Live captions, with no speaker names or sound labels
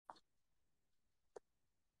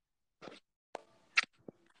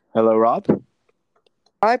Hello, Rob.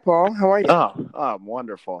 Hi, Paul. How are you?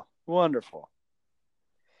 Wonderful. Wonderful.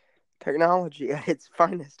 Technology at its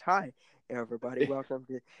finest. Hi, everybody. Welcome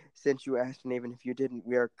to Since You Asked, and even if you didn't,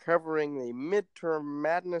 we are covering the midterm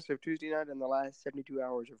madness of Tuesday night and the last 72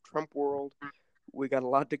 hours of Trump world. We got a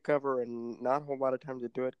lot to cover and not a whole lot of time to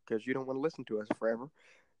do it because you don't want to listen to us forever.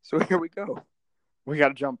 So here we go. We got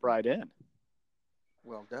to jump right in.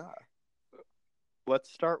 Well, duh.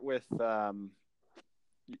 Let's start with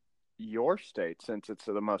your state since it's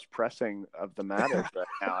the most pressing of the matters right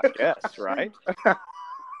now, I guess, right?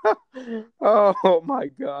 Oh, my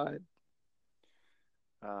God.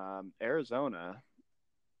 Arizona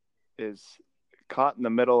is caught in the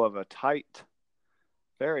middle of a tight,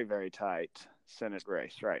 very, very tight Senate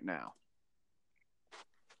race right now.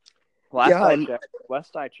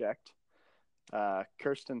 Last I checked,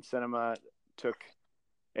 Kirsten Sinema took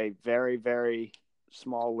a very, very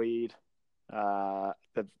small lead.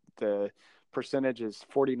 The percentage is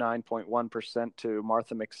 49.1% to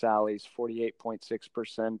Martha McSally's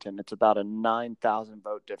 48.6%, and it's about a 9,000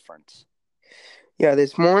 vote difference. Yeah,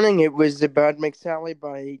 this morning it was about McSally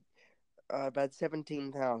by about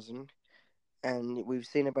 17,000, and we've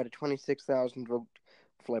seen about a 26,000 vote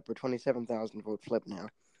flip or 27,000 vote flip now.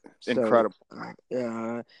 Incredible.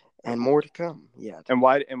 And more to come yet. And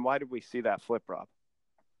why did we see that flip, Rob?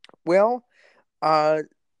 Well,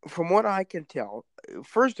 from what I can tell,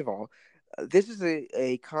 first of all, this is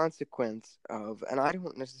a consequence of, and I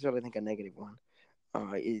don't necessarily think a negative one.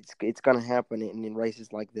 It's going to happen in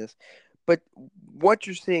races like this, but what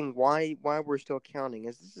you're seeing, why we're still counting,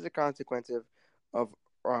 is this is a consequence of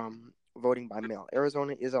voting by mail.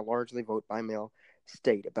 Arizona is a largely vote by mail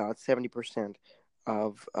state. About 70%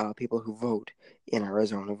 of people who vote in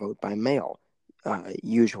Arizona vote by mail,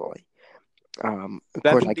 usually. Of 70,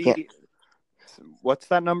 course, I can't. What's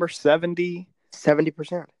that number? 70%.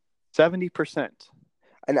 70%.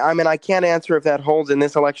 And I mean, I can't answer if that holds in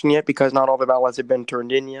this election yet because not all the ballots have been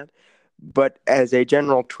turned in yet. But as a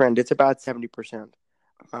general trend, it's about 70%.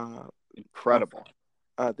 Incredible.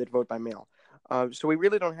 That vote by mail. So we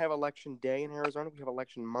really don't have election day in Arizona. We have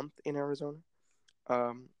election month in Arizona.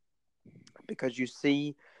 Because you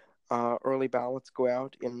see early ballots go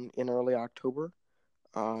out in early October,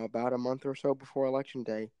 about a month or so before election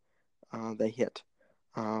day, they hit.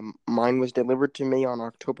 Mine was delivered to me on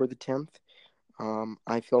October the 10th.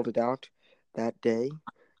 I filled it out that day.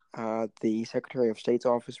 The Secretary of State's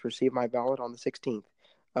office received my ballot on the 16th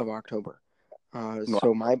of October.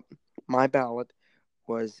 So my ballot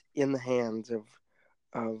was in the hands of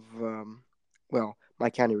my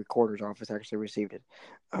county recorder's office actually received it.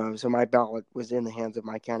 So my ballot was in the hands of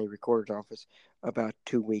my county recorder's office about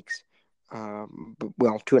 2 weeks,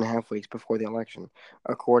 2.5 weeks before the election,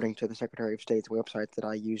 according to the Secretary of State's website that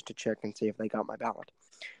I used to check and see if they got my ballot.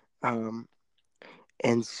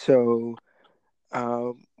 And so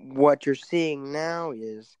what you're seeing now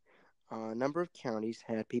is a number of counties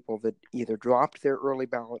had people that either dropped their early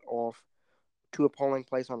ballot off to a polling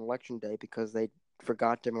place on election day because they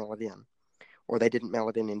forgot to mail it in, or they didn't mail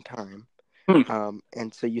it in time.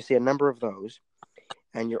 And so you see a number of those,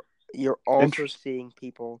 and you're also seeing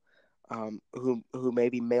people who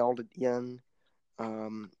maybe mailed it in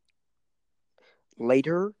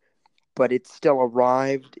later, but it still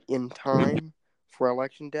arrived in time for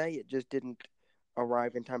election day. It just didn't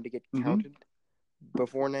arrive in time to get counted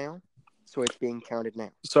before now, so it's being counted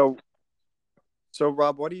now. So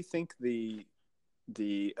Rob, what do you think the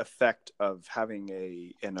effect of having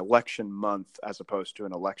an election month as opposed to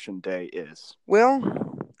an election day is? Well,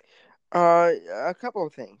 a couple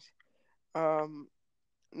of things.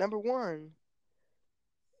 Number one,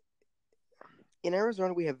 in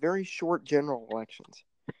Arizona, we have very short general elections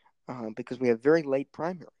because we have very late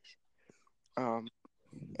primaries.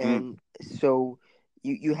 And so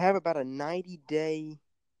you have about a 90-day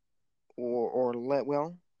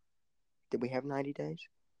did we have 90 days?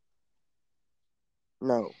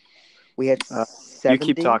 No. We had 70.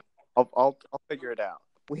 You keep talking. I'll figure it out.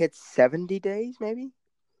 We had 70 days, maybe,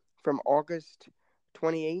 from August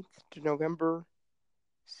 28th to November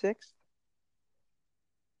 6th.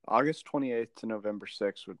 August 28th to November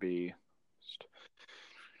 6th would be,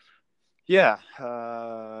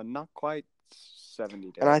 not quite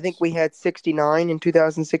 70 days. And I think we had 69 in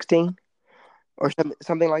 2016 or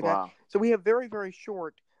something like that. Wow. So we have very, very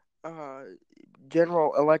short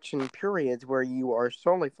general election periods where you are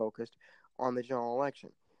solely focused on the general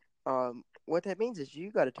election. What that means is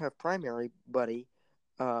you got a tough primary, buddy.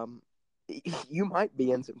 You might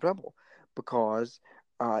be in some trouble because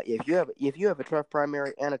if you have a tough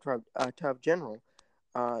primary and a tough general,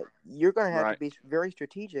 you're going to have to be very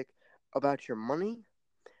strategic about your money,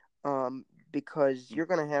 because you're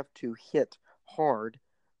going to have to hit hard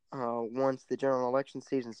once the general election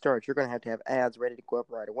season starts. You're going to have ads ready to go up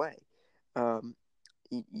right away. Um,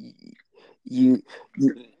 you, you,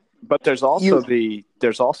 you, But there's also you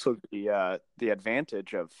the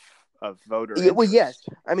advantage of voter yeah, well, yes.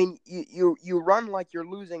 interest. I mean, you run like you're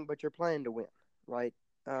losing, but you're planning to win, right?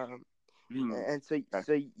 Um, Mm, and so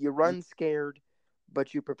okay. you run scared,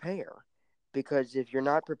 but you prepare, because if you're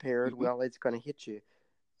not prepared, Mm-hmm. well, it's going to hit you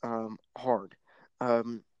hard.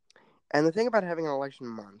 Um, and the thing about having an election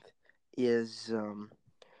month is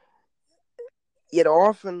it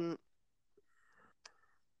often,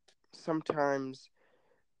 sometimes,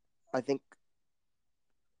 I think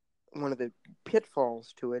one of the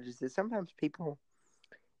pitfalls to it is that sometimes people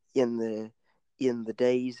in the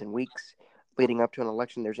days and weeks leading up to an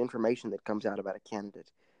election, there's information that comes out about a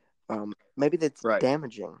candidate. Maybe that's Right.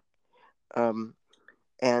 damaging, um,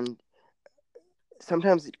 and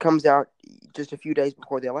sometimes it comes out just a few days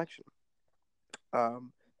before the election.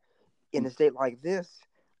 Um, in a state like this,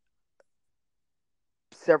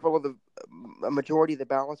 several of a majority of the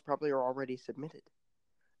ballots probably are already submitted.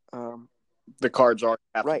 Um, The cards are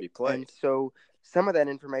have to right, be and played. so some of that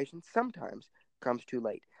information sometimes comes too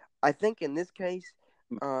late. I think in this case,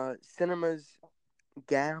 Sinema's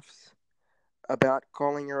gaffes about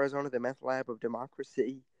calling Arizona the meth lab of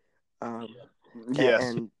democracy, um, Yes.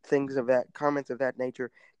 and things of that, comments of that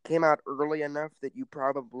nature, came out early enough that you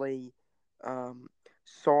probably um,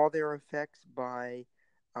 saw their effects by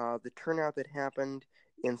the turnout that happened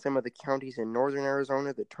in some of the counties in northern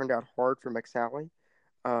Arizona that turned out hard for McSally,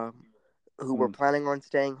 um, who were Mm. planning on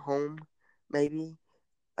staying home, maybe,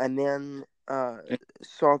 and then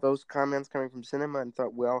saw those comments coming from Sinema and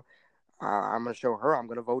thought, well, I'm going to show her I'm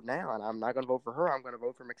going to vote now, and I'm not going to vote for her. I'm going to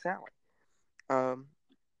vote for McSally. Um,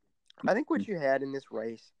 I think what you had in this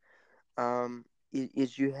race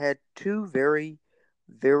is you had two very,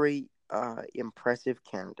 very impressive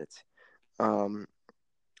candidates. Um,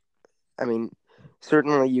 I mean,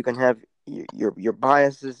 certainly you can have your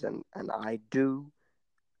biases, and I do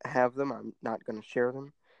have them. I'm not going to share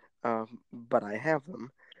them, but I have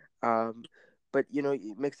them. Um, but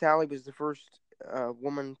McSally was the first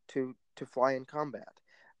woman to fly in combat.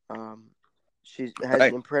 Um, she has an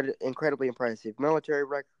Right. incredibly impressive military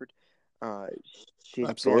record. Uh, she's been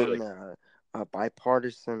Absolutely. a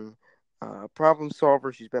bipartisan problem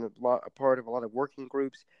solver. She's been a part of a lot of working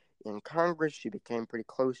groups in Congress. She became pretty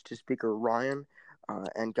close to Speaker Ryan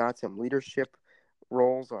and got some leadership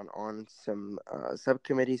roles on some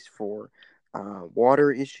subcommittees for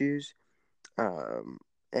water issues, um,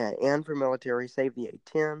 and for military, Save the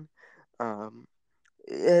A-10. Um,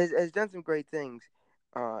 has done some great things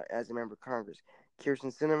as a member of Congress.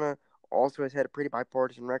 Kyrsten Sinema also has had a pretty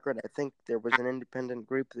bipartisan record. I think there was an independent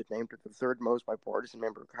group that named her the third most bipartisan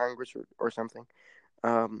member of Congress, or something.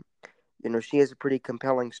 Um, she has a pretty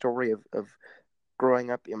compelling story of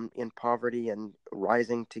growing up in poverty and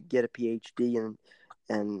rising to get a PhD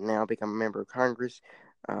and now become a member of Congress.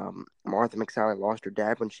 Martha McSally lost her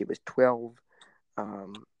dad when she was 12.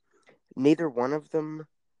 Um, Neither one of them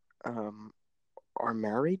um, are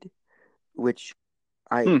married, which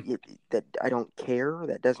Hmm. that I don't care.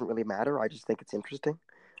 That doesn't really matter. I just think it's interesting.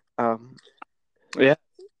 Um, Yeah.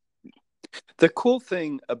 The cool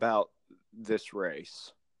thing about this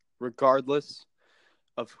race, regardless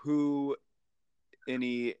of who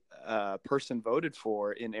any person voted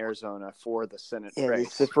for in Arizona for the Senate and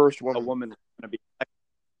it's the race, first a woman. woman was going to be.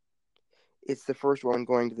 It's the first woman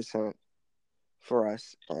going to the Senate for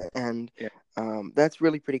us, and Yeah. that's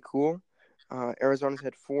really pretty cool. Arizona's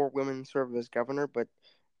had 4 women serve as governor, but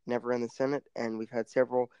never in the Senate, and we've had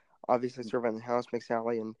several obviously serve in the House,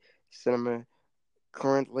 McSally and Sinema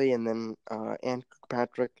currently, and then Ann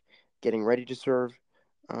Kirkpatrick getting ready to serve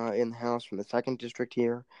in the House from the second district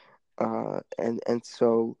here, and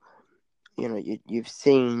so you've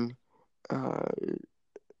seen uh,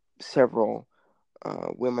 several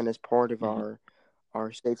women as part of Mm-hmm.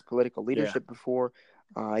 our state's political Yeah. leadership before.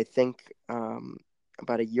 I think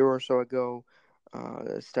about a year or so ago,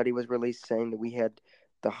 a study was released saying that we had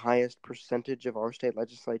the highest percentage of our state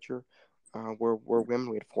legislature were women.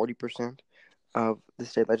 We had 40% of the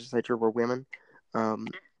state legislature were women. Um,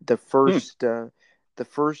 the Hmm. first the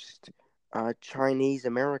first Chinese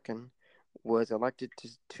American was elected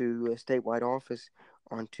to a statewide office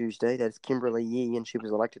on Tuesday. That's Kimberly Yee, and she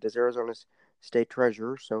was elected as Arizona's state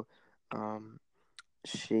treasurer. So um,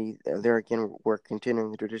 she there again, we're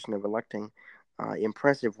continuing the tradition of electing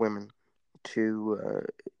impressive women to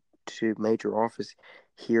major office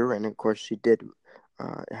here, and of course she did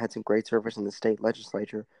had some great service in the state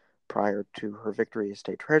legislature prior to her victory as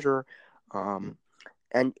state treasurer. Um,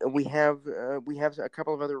 and we have a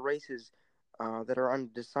couple of other races that are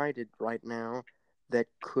undecided right now that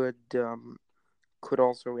could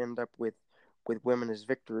also end up with women as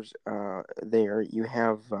victors. There you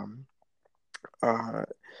have uh,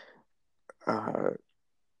 uh,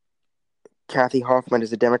 Kathy Hoffman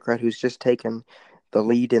is a Democrat who's just taken the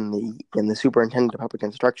lead in the superintendent of public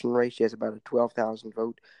instruction race. She has about a 12,000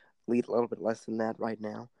 vote lead, a little bit less than that right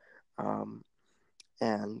now.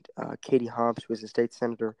 And Katie Hobbs, who is a state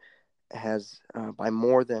senator, has by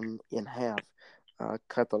more than in half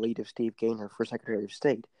cut the lead of Steve Gaynor for Secretary of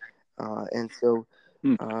State. And so,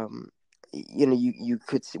 Hmm.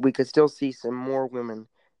 we could still see some more women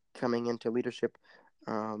coming into leadership.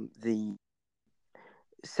 The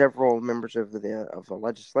several members of the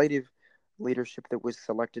legislative leadership that was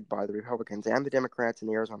selected by the Republicans and the Democrats in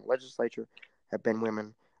the Arizona legislature have been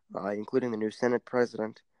women, including the new Senate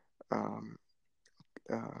president. Um,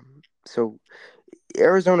 so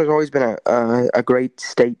Arizona has always been a great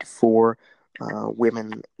state for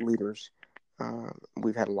women leaders.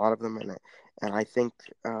 We've had a lot of them, and I think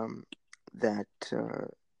that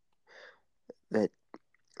that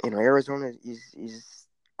Arizona is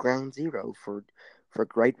ground zero for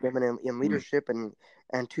great women in leadership, and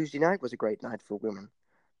Tuesday night was a great night for women.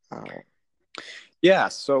 Yeah,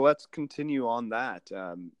 so let's continue on that.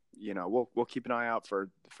 We'll keep an eye out for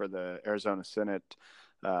the Arizona Senate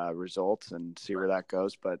results and see where that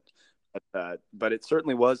goes. But it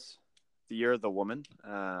certainly was the year of the woman.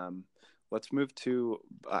 Let's move to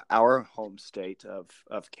our home state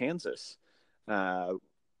of Kansas.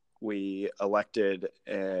 We elected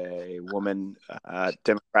a woman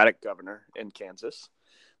Democratic governor in Kansas,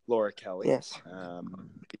 Laura Kelly. Yes.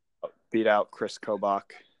 Beat out Chris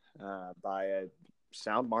Kobach by a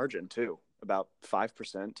sound margin too, about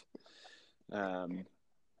 5%,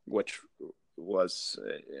 which was,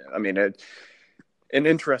 an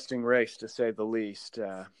interesting race to say the least.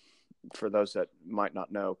 For those that might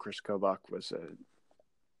not know, Chris Kobach was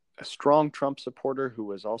a strong Trump supporter who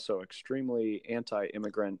was also extremely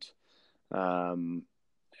anti-immigrant, and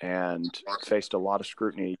faced a lot of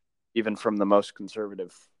scrutiny, even from the most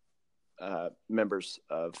conservative members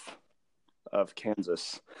of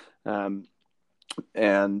Kansas. And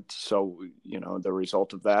so, the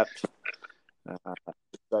result of that,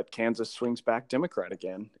 that Kansas swings back Democrat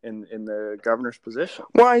again in the governor's position.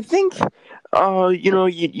 Well, I think,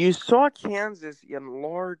 you saw Kansas in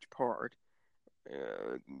large part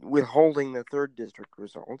withholding the third district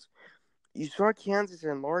results. You saw Kansas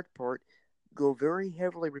in large part go very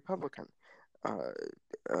heavily Republican. Ron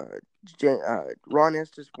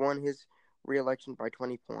Estes won his re-election by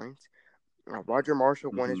 20 points. Roger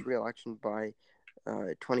Marshall won his re-election by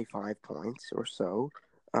 25 points or so.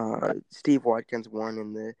 Steve Watkins won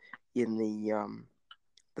in the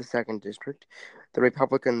second district. The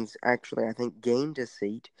Republicans actually, I think, gained a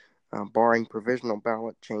seat, barring provisional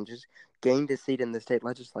ballot changes, gained a seat in the state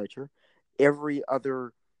legislature. Every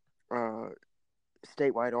other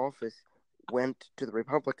statewide office went to the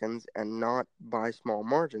Republicans, and not by small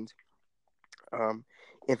margins.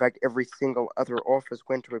 In fact, every single other office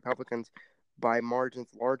went to Republicans by margins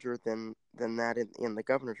larger than that in the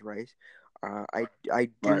governor's race. I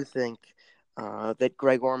do Right. think that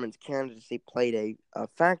Greg Orman's candidacy played a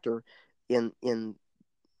factor in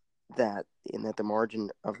that the margin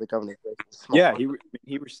of the governor's race was small. Yeah,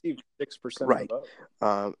 he received 6% right. of the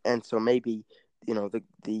vote. And so maybe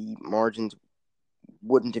the margins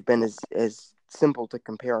wouldn't have been as simple to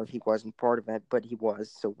compare if he wasn't part of that, but he was,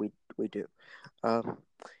 so we do.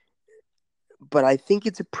 But I think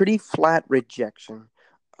it's a pretty flat rejection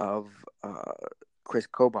of Chris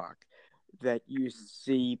Kobach that you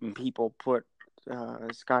see people put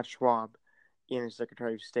Scott Schwab in as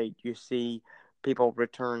Secretary of State. You see people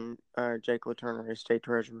return Jake LaTurner as State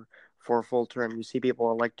Treasurer for a full term. You see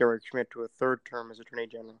people elect Derek Schmidt to a third term as Attorney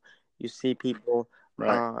General. You see people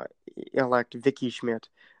elect Vicki Schmidt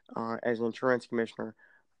as an insurance commissioner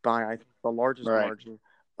by, I think, the largest margin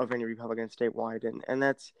of any Republican statewide,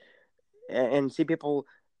 and see people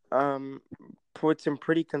put some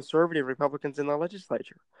pretty conservative Republicans in the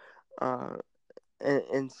legislature,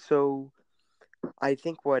 and so I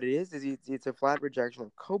think what it is it's a flat rejection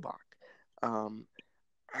of Kobach, and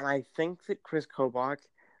I think that Chris Kobach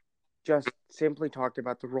just simply talked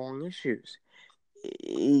about the wrong issues.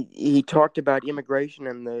 He talked about immigration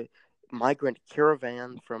and the migrant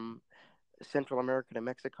caravan from Central America to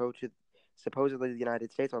Mexico to supposedly the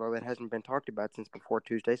United States, although that hasn't been talked about since before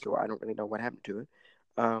Tuesday, so I don't really know what happened to it.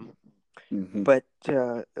 But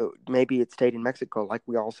maybe it stayed in Mexico like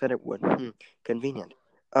we all said it would. Convenient.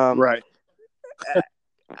 Right.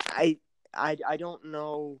 I don't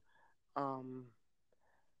know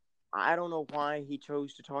I don't know why he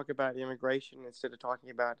chose to talk about immigration instead of talking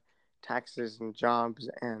about taxes and jobs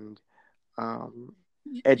and um,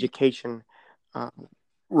 education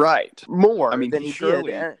Right. I more mean, than he he did.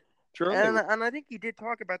 surely. And I think he did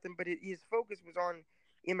talk about them, but his focus was on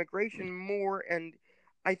immigration more. And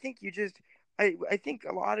I think I think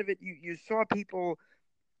a lot of it, you saw people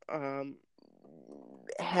um,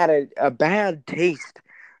 had a bad taste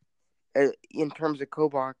in terms of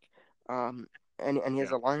Kobach and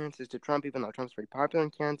his Yeah. alliances to Trump, even though Trump's very popular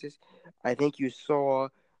in Kansas. I think you saw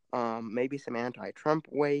maybe some anti-Trump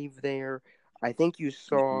wave there. I think you Hmm.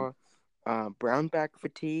 saw Brownback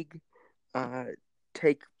fatigue uh,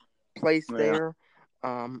 take place Yeah. there.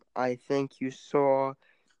 I think you saw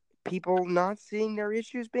people not seeing their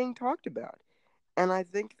issues being talked about. And I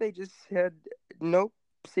think they just said, nope,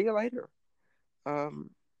 see you later.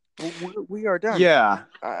 Um, we are done. Yeah.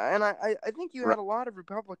 And I think you Right. had a lot of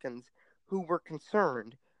Republicans who were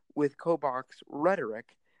concerned with Kobach's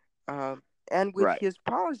rhetoric and with Right. his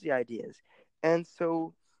policy ideas. And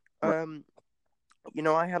so, Right. um,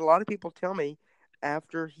 I had a lot of people tell me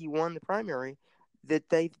after he won the primary that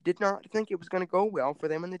they did not think it was going to go well for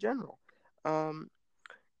them in the general. Um,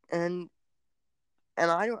 and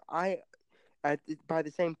and I, by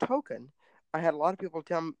the same token, I had a lot of people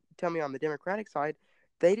tell me on the Democratic side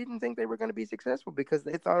they didn't think they were going to be successful because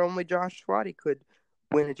they thought only Josh Swati could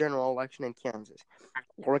win a general election in Kansas.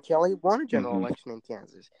 Laura Kelly won a general Hmm. election in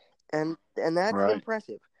Kansas, and that's Right.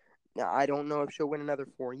 impressive. Now I don't know if she'll win another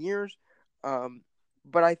 4 years, um,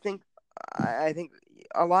 but I think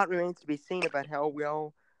a lot remains to be seen about how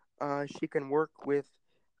well she can work with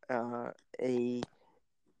uh, a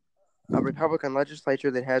a Republican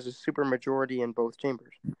legislature that has a supermajority in both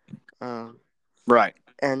chambers. Um, Right.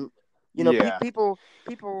 and Yeah. people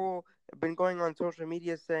have been going on social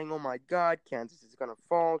media saying, "Oh my God, Kansas is going to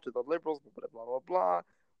fall to the liberals." Blah blah blah blah.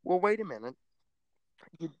 Well, wait a minute.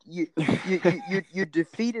 You you you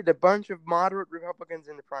defeated a bunch of moderate Republicans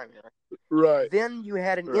in the primary. Right. Then you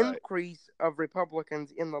had an Right. increase of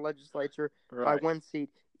Republicans in the legislature by Right. 1 seat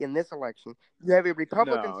in this election. You have a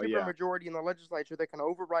Republican No. Yeah. supermajority in the legislature that can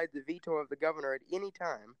override the veto of the governor at any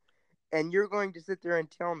time. And you're going to sit there and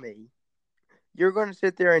This.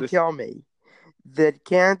 tell me that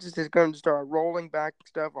Kansas is going to start rolling back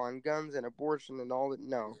stuff on guns and abortion and all that.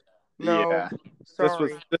 No, no, Yeah. This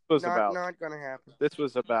was. sorry, This was not about. not going to happen. This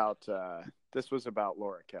was about. This was about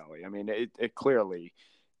Laura Kelly. I mean, it clearly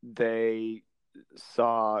they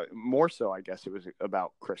saw more so. I guess it was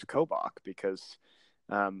about Chris Kobach because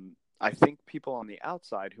I think people on the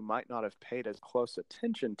outside who might not have paid as close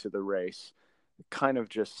attention to the race kind of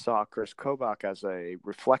just saw Chris Kobach as a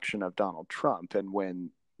reflection of Donald Trump. And when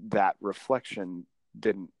that reflection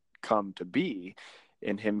didn't come to be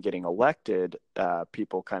in him getting elected,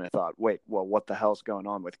 people kind of thought, wait, well, what the hell's going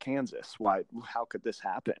on with Kansas? Why, how could this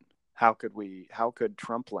happen? How could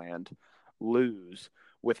Trump land lose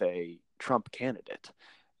with a Trump candidate?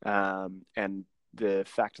 And the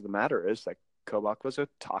fact of the matter is that Kobach was a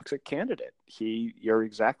toxic candidate. You're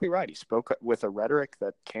exactly right. He spoke with a rhetoric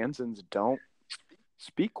that Kansans don't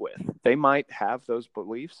speak with. They might have those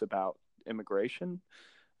beliefs about immigration,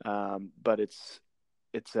 but it's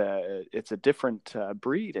a different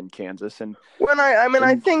breed in Kansas, When I and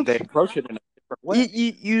they think approach it in a different way.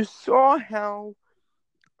 you saw how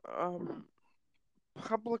um,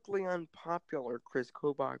 publicly unpopular Chris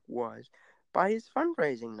Kobach was by his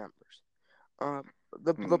fundraising numbers. Uh,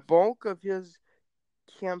 the Hmm. bulk of his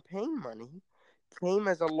campaign money came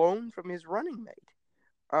as a loan from his running mate.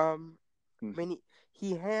 Um, Hmm. I mean,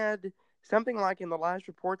 he had something like in the last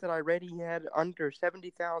report that I read, he had under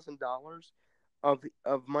 $70,000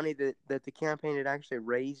 of money that the campaign had actually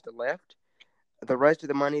raised left. The rest of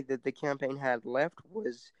the money that the campaign had left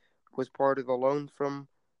was part of the loan from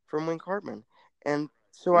Wink Hartman, and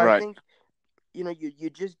so I Right. think you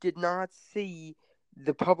just did not see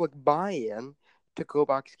the public buy-in to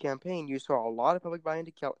Kobach's campaign. You saw a lot of public buy-in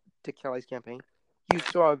to Kelly's campaign. You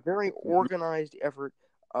saw a very Mhm. organized effort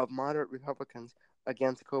of moderate Republicans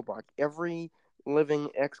against Kobach. Every living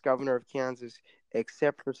ex-governor of Kansas,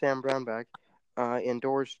 except for Sam Brownback,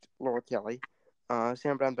 endorsed Laura Kelly.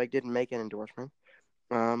 Sam Brownback didn't make an endorsement.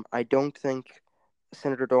 I don't think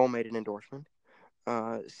Senator Dole made an endorsement.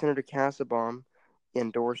 Senator Kassebaum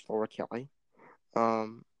endorsed Laura Kelly.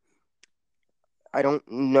 Um, I don't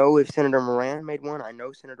know if Senator Moran made one. I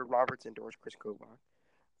know Senator Roberts endorsed Chris Kobach.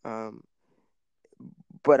 Um,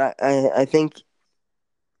 but I think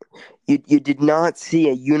you did not see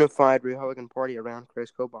a unified Republican Party around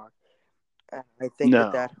Chris Kobach. I think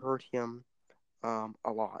that No, hurt him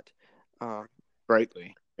a lot. Um,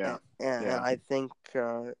 greatly. Yeah. and Yeah. I think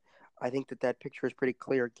I think that picture is pretty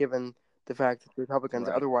clear, given the fact that the Republicans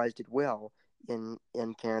Right. otherwise did well in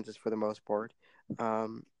Kansas for the most part.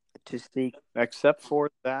 To see, Except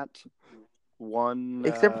for that one,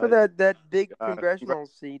 except for that big congressional congressional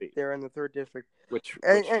seat seat, there in the third district, which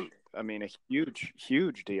and I mean, a huge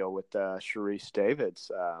deal with Sharice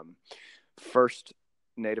Davids, first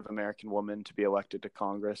Native American woman to be elected to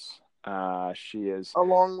Congress. She is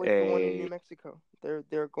along with the one in New a Mexico,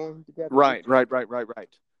 they're going together. right.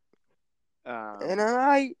 And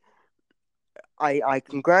I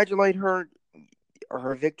congratulate her.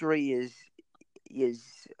 Her victory is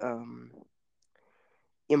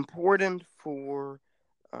important for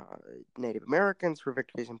Native Americans. Her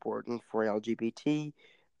victory is important for LGBT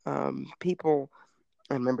people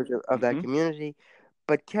and members of that community.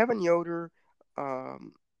 But Kevin Yoder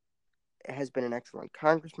has been an excellent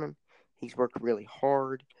congressman. He's worked really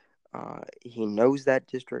hard. He knows that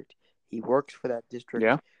district. He works for that district.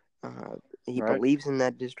 Yeah. He Right. believes in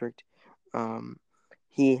that district.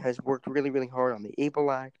 He has worked really, really hard on the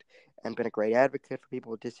ABLE Act and been a great advocate for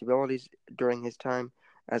people with disabilities during his time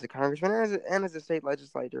as a congressman and as a state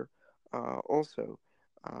legislator also.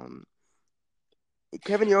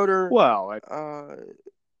 Kevin Yoder, Well,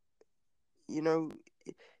 you know,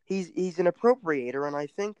 he's an appropriator, and I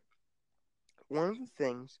think one of the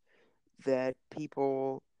things that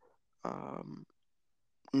people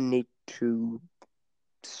need to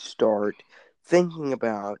start thinking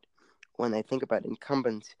about when they think about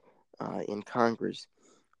incumbents in Congress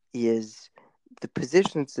is the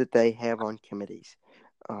positions that they have on committees.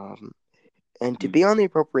 And to be on the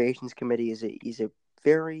Appropriations Committee is a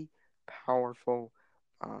very powerful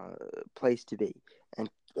place to be. And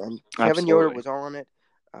Kevin Yoder was on it,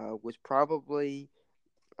 was probably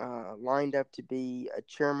lined up to be a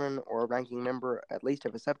chairman or a ranking member, at least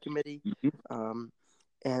of a subcommittee.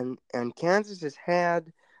 And Kansas has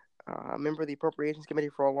had a member of the Appropriations Committee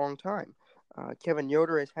for a long time. Kevin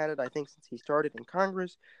Yoder has had it, I think, since he started in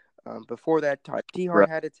Congress. Before that, Todd Tiahrt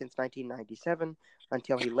had it since 1997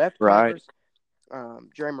 until he left Congress.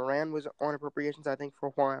 Jerry Moran was on Appropriations, I think, for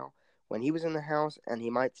a while when he was in the House, and he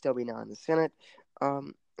might still be now in the Senate.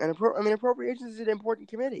 Appropriations is an important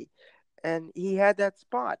committee, and he had that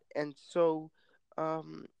spot. And so,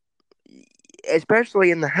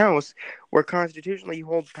 especially in the House, where constitutionally you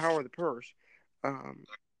hold the power of the purse,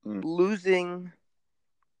 losing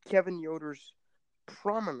Kevin Yoder's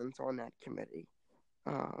prominence on that committee,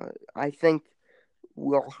 I think,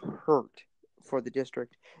 will hurt for the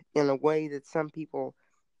district in a way that some people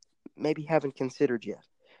maybe haven't considered yet.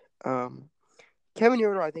 Kevin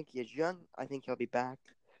Yoder, I think he is young. I think he'll be back.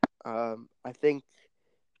 I think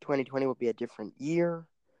 2020 will be a different year.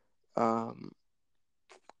 I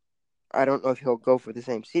don't know if he'll go for the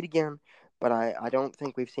same seat again, but I don't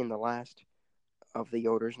think we've seen the last of the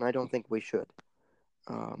Yoders, and I don't think we should.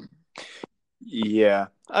 Yeah.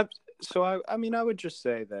 I would just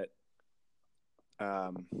say that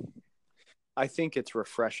I think it's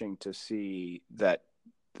refreshing to see that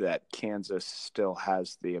Kansas still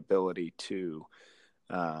has the ability to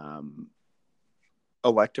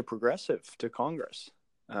elect a progressive to Congress.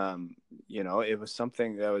 It was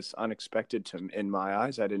something that was unexpected in my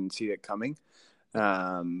eyes. I didn't see it coming.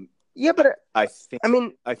 Yeah, but I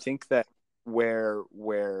think that where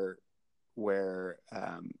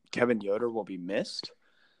Kevin Yoder will be missed,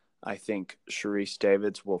 I think Sharice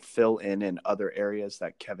Davids will fill in other areas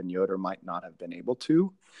that Kevin Yoder might not have been able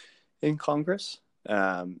to in Congress.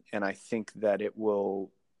 And I think that it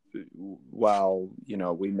will, while,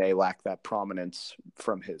 we may lack that prominence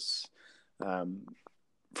from his,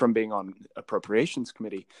 from being on Appropriations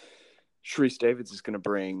Committee, Sharice Davids is going to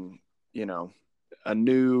bring, a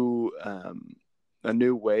new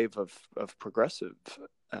wave of progressive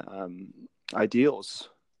ideals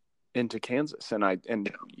into Kansas. And I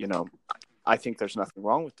think there's nothing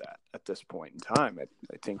wrong with that at this point in time.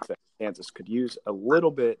 I think that Kansas could use a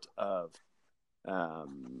little bit of a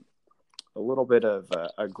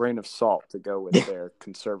grain of salt to go with their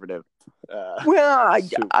conservative.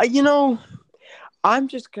 I'm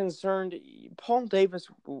just concerned. Paul Davis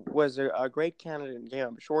was a great candidate and came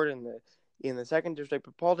up short in the second district,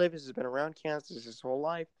 but Paul Davis has been around Kansas his whole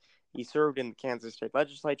life. He served in the Kansas state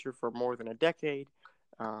legislature for more than a decade.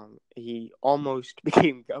 He almost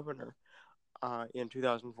became governor in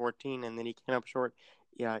 2014, and then he came up short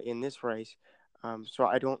in this race. So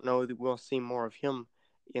I don't know that we'll see more of him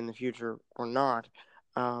in the future or not.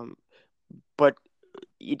 But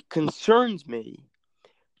it concerns me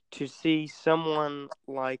to see someone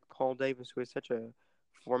like Paul Davis, who is such a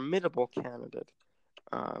formidable candidate,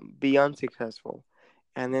 be unsuccessful,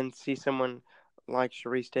 and then see someone like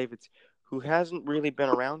Sharice Davids, who hasn't really been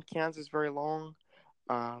around Kansas very long,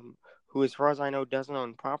 who, as far as I know, doesn't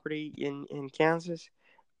own property in Kansas,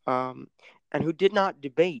 um, and who did not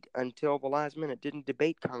debate until the last minute, didn't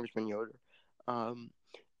debate Congressman Yoder, um,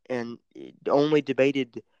 and only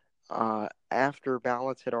debated after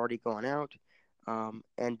ballots had already gone out,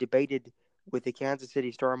 and debated with the Kansas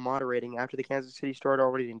City Star moderating after the Kansas City Star had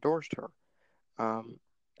already endorsed her. Um,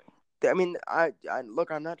 I mean, I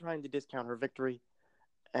look, I'm not trying to discount her victory,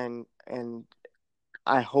 and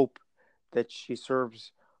I hope that she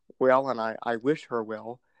serves well, and I wish her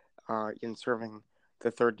well in serving the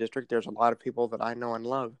third district. There's a lot of people that I know and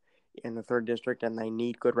love in the third district, and they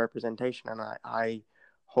need good representation. And I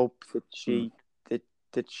hope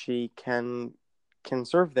that she can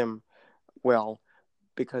serve them well,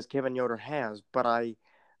 because Kevin Yoder has. But I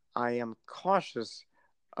am cautious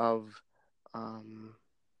of. Um,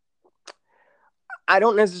 I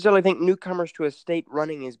don't necessarily think newcomers to a state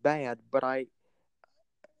running is bad, but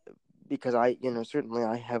because certainly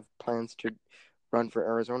I have plans to run for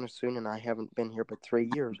Arizona soon, and I haven't been here but 3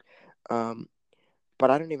 years. But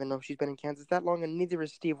I don't even know if she's been in Kansas that long, and neither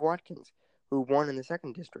is Steve Watkins, who won in the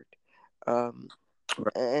second district. Right.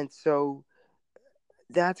 And so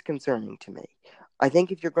that's concerning to me. I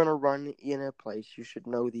think if you're going to run in a place, you should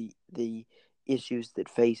know the issues that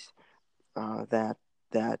face that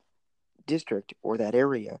district or that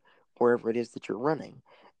area, wherever it is that you're running.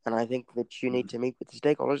 And I think that you need to meet with the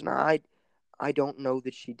stakeholders. Now, I don't know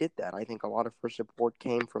that she did that. I think a lot of her support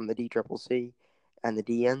came from the DCCC and the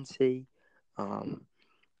DNC, and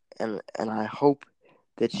I hope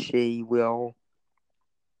that she will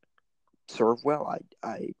serve well.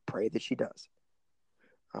 I pray that she does,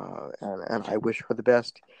 and I wish her the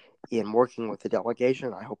best in working with the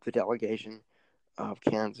delegation. I hope the delegation of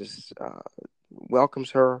Kansas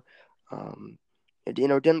welcomes her.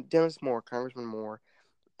 Dennis Moore, Congressman Moore,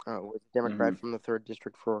 was a Democrat from the third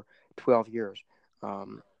district for 12 years,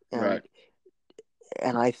 and Right.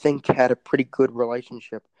 and I think had a pretty good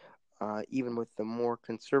relationship, even with the more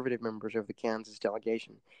conservative members of the Kansas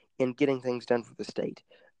delegation, in getting things done for the state.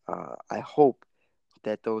 I hope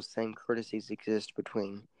that those same courtesies exist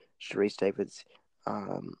between Sharice Davids,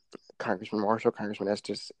 Congressman Marshall, Congressman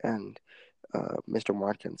Estes, and Mr.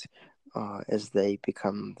 Watkins as they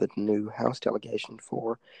become the new House delegation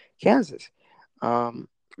for Kansas.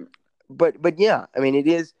 But yeah, I mean, it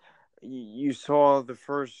is. You saw the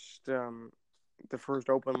first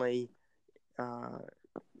openly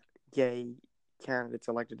gay candidates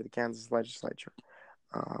elected to the Kansas legislature.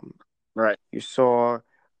 Right. You saw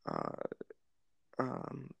uh,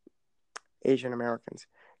 um, Asian Americans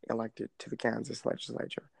elected to the Kansas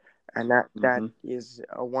legislature, and that is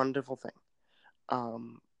a wonderful thing.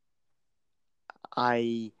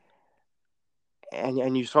 I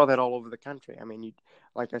and you saw that all over the country. I mean,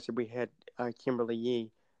 like I said, we had Kimberly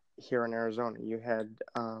Yee here in Arizona. You had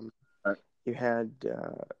Right.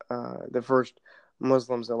 the first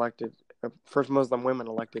Muslims elected, first Muslim women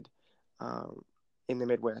elected in the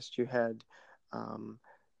Midwest. You had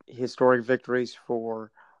historic victories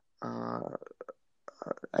for,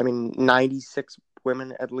 96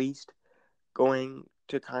 women at least going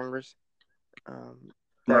to Congress.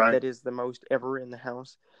 Right. That is the most ever in the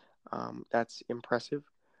House. That's impressive.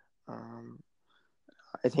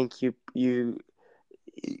 I think you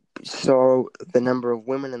saw the number of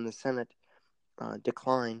women in the Senate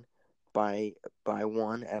decline by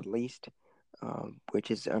one at least,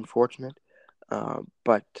 which is unfortunate.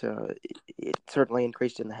 But it certainly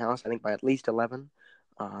increased in the House, I think, by at least 11.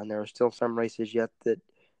 And there are still some races yet that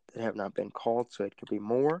have not been called, so it could be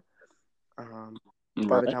more.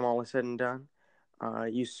 By the time all is said and done,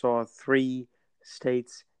 you saw 3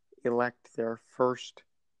 states elect their first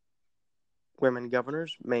women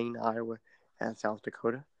governors: Maine, Iowa, and South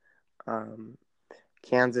Dakota.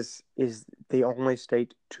 Kansas is the only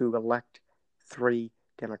state to elect 3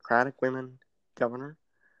 Democratic women governor.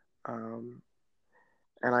 And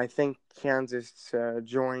I think Kansas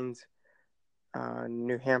joins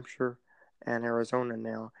New Hampshire and Arizona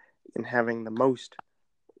now in having the most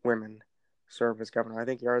women serve as governor. I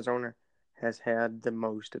think Arizona has had the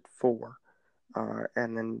most at 4.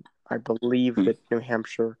 And then I believe that New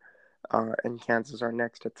Hampshire and Kansas are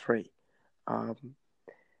next at 3.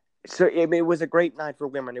 So it was a great night for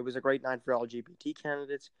women. It was a great night for LGBT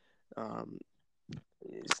candidates.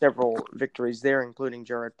 Several victories there, including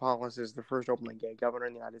Jared Polis as the first openly gay governor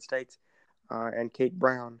in the United States, and Kate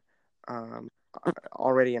Brown,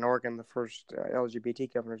 already in Oregon, the first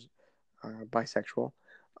LGBT governors bisexual.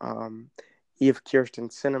 If Kirsten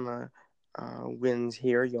Sinema wins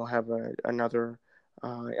here, you'll have another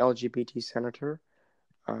LGBT senator.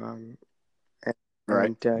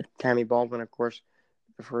 Right. and Tammy Baldwin, of course,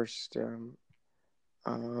 the first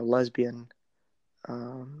lesbian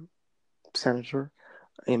um, senator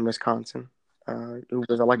in Wisconsin, who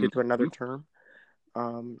was elected to another term.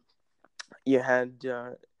 You had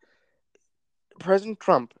President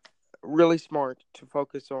Trump, really smart to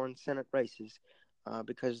focus on Senate races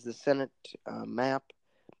because the Senate map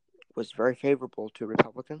was very favorable to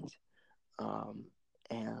Republicans.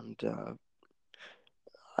 And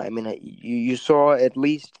I mean, you saw at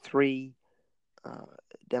least three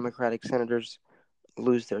Democratic senators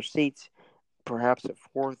lose their seats, perhaps a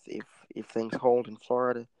fourth if things hold in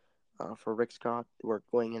Florida for Rick Scott. We're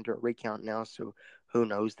going into a recount now, so who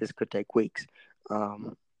knows? This could take weeks.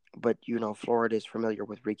 But Florida is familiar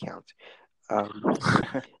with recounts.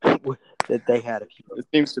 That they had a few. It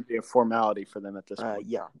seems to be a formality for them at this point.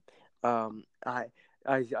 Yeah. I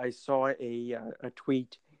saw a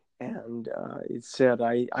tweet, and it said,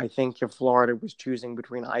 I think if Florida was choosing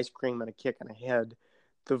between ice cream and a kick in the head,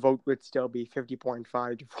 the vote would still be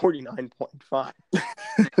 50.5 to 49.5.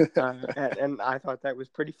 And I thought that was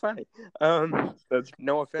pretty funny. No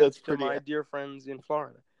offense to my dear friends in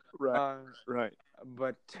Florida. Right. Right.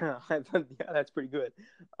 But I thought, yeah, that's pretty good.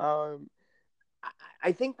 I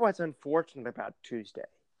think what's unfortunate about Tuesday,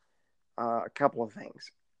 a couple of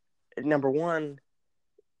things. Number one,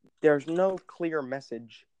 there's no clear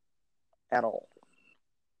message at all.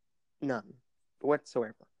 None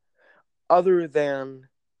whatsoever. Other than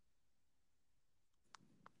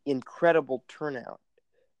incredible turnout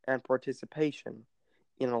and participation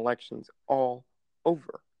in elections all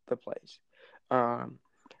over the place.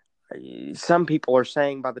 Some people are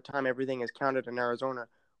saying by the time everything is counted in Arizona,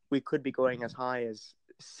 we could be going as high as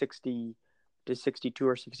 60 to 62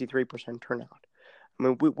 or 63% turnout. I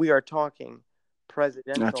mean, we are talking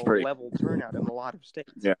presidential level turnout in a lot of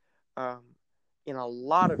states. Yeah. In a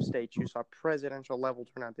lot of states, you saw presidential level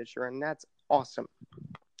turnout this year, and that's awesome.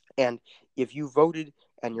 And if you voted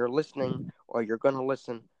and you're listening or you're going to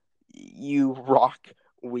listen, you rock.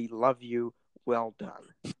 We love you. Well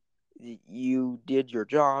done. You did your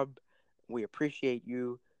job. We appreciate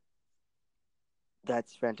you.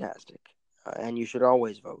 That's fantastic. And you should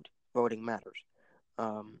always vote. Voting matters.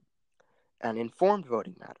 And informed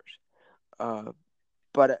voting matters.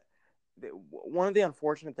 But one of the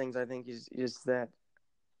unfortunate things, I think, is that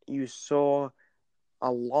you saw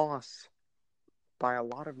a loss by a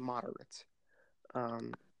lot of moderates.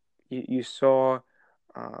 You saw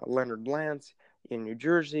Leonard Lance in New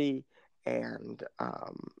Jersey and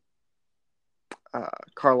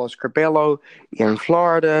Carlos Curbelo in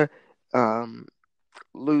Florida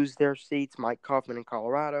lose their seats. Mike Coffman in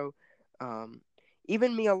Colorado.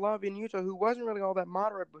 Even Mia Love in Utah, who wasn't really all that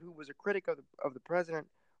moderate, but who was a critic of the president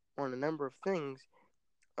on a number of things,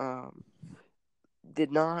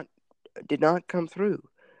 did not come through.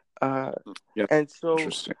 And so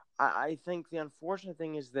I think the unfortunate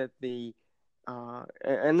thing is that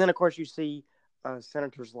and then of course you see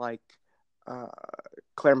senators like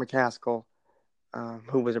Claire McCaskill,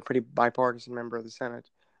 who was a pretty bipartisan member of the Senate,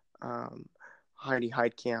 Heidi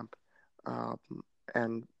Heitkamp,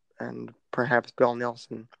 and perhaps Bill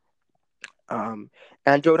Nelson, and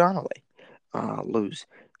Joe Donnelly lose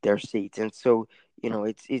their seats. And so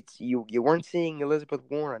it's you weren't seeing Elizabeth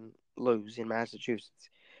Warren lose in Massachusetts.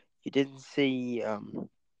 You didn't see.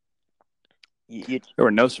 There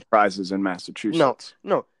were no surprises in Massachusetts.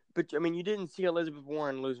 No. But I mean, you didn't see Elizabeth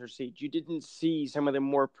Warren lose her seat. You didn't see some of the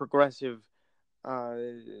more progressive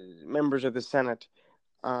members of the Senate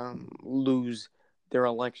lose their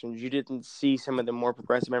elections. You didn't see some of the more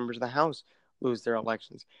progressive members of the House lose their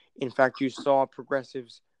elections. In fact, you saw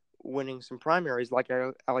progressives winning some primaries, like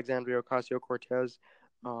Alexandria Ocasio-Cortez,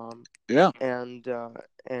 and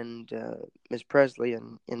Ms. Presley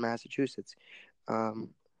in Massachusetts,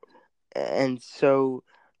 and so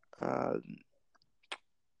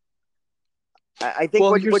I think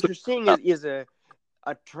what you're seeing is a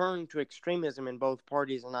turn to extremism in both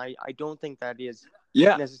parties, and I don't think that is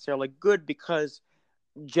necessarily good, because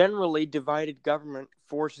generally divided government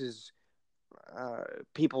forces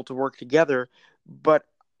people to work together. But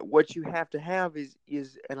what you have to have is,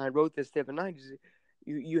 and I wrote this the other night, is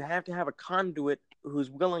you have to have a conduit who's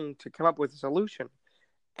willing to come up with a solution,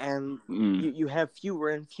 and you have fewer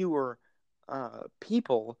and fewer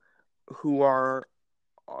people who are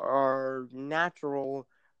natural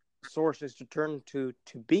sources to turn to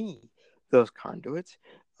be those conduits,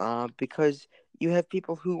 because you have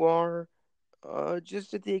people who are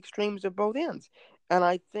just at the extremes of both ends. And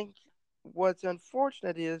I think what's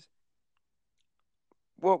unfortunate is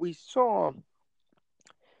what we saw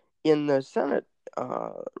in the Senate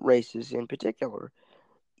races in particular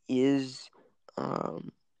is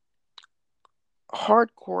um,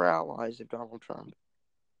 hardcore allies of Donald Trump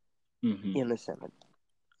Mm-hmm. in the Senate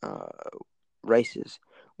uh, races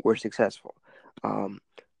were successful. Um,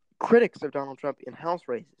 Critics of Donald Trump in House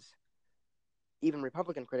races, even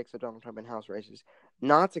Republican critics of Donald Trump in House races,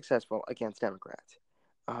 not successful against Democrats.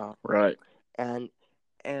 Right. And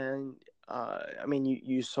I mean,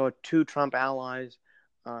 you saw two Trump allies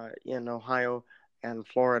in Ohio and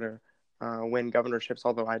Florida win governorships.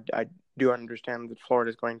 Although I do understand that Florida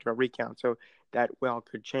is going to a recount, so that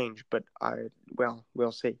could change. But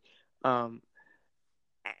we'll see. Um,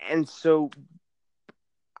 and so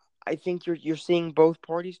I think you're seeing both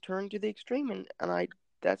parties turn to the extreme, and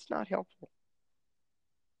that's not helpful.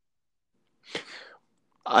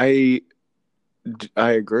 I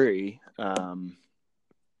agree. I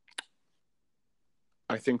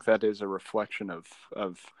think that is a reflection of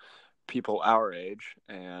people our age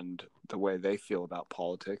and the way they feel about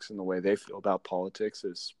politics. And the way they feel about politics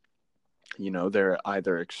is, they're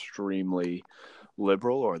either extremely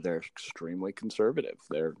liberal or they're extremely conservative.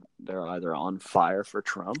 They're either on fire for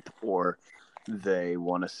Trump or they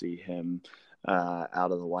want to see him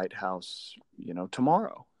out of the White House,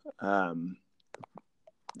 tomorrow.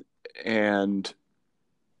 And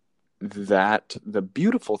that the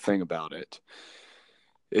beautiful thing about it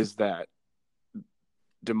is that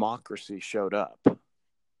democracy showed up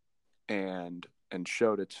and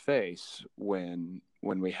showed its face when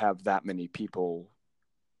we have that many people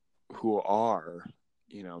who are,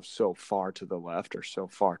 so far to the left or so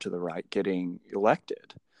far to the right getting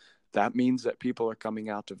elected. That means that people are coming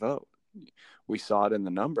out to vote. We saw it in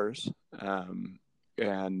the numbers.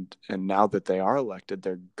 And now that they are elected,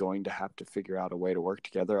 they're going to have to figure out a way to work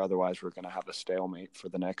together. Otherwise, we're going to have a stalemate for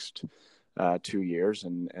the next 2 years.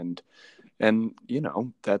 And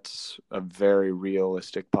that's a very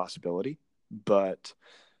realistic possibility. But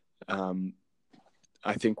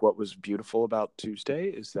I think what was beautiful about Tuesday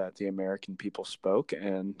is that the American people spoke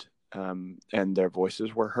and their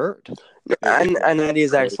voices were heard. And that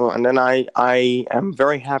is excellent. And I am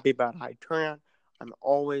very happy about high turnout. I'm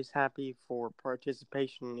always happy for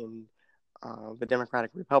participation in the Democratic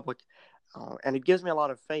Republic. And it gives me a lot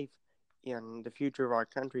of faith in the future of our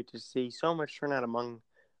country to see so much turnout among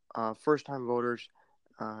first-time voters,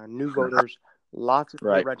 new voters, lots of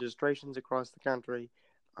new registrations across the country.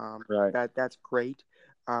 That's great.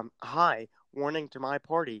 Hi, warning to my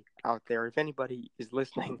party out there, if anybody is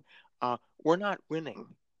listening, we're not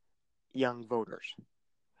winning young voters.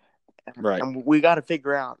 And we got to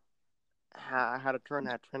figure out how to turn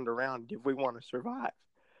that trend around if we want to survive.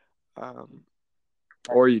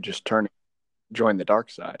 Or you just join the dark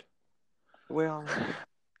side. Well,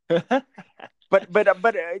 but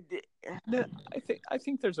no, I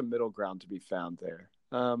think there's a middle ground to be found there.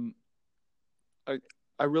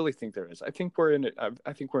 I really think there is. I think we're in a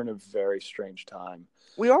very strange time.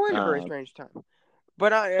 We are in a very strange time.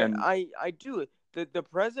 But I do. The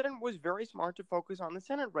president was very smart to focus on the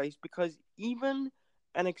Senate race because even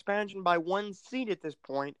an expansion by one seat at this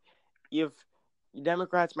point, if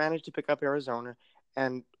Democrats manage to pick up Arizona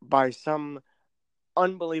and by some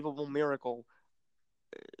unbelievable miracle,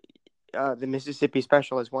 the Mississippi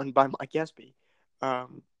special is won by Mike Espy.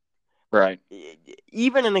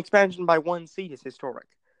 Even an expansion by one seat is historic.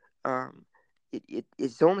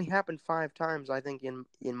 It's only happened 5 times, I think,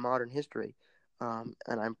 in modern history, and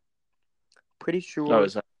I'm pretty sure.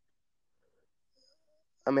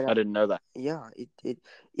 I didn't know that. Yeah,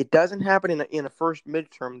 it doesn't happen in a first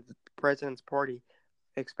midterm. The president's party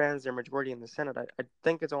expands their majority in the Senate. I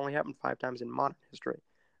think it's only happened 5 times in modern history,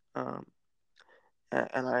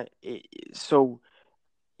 so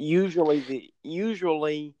usually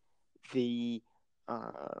the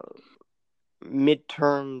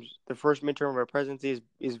midterms, the first midterm of a presidency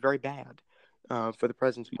is very bad for the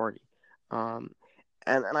president's party, and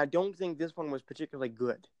I don't think this one was particularly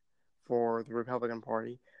good for the Republican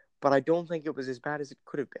Party, but I don't think it was as bad as it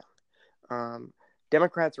could have been.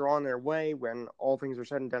 Democrats are on their way, when all things are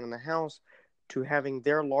said and done in the House, to having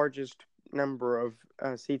their largest number of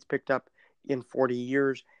seats picked up in 40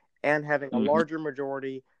 years and having a larger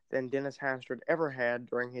majority than Dennis Hastert ever had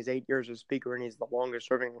during his 8 years as Speaker, and he's the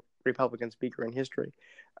longest-serving Republican Speaker in history.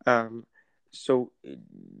 So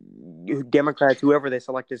Democrats, whoever they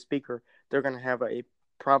select as Speaker, they're going to have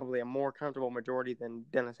probably a more comfortable majority than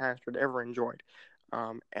Dennis Hastert ever enjoyed,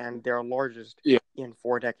 and their largest in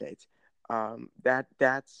 4 decades.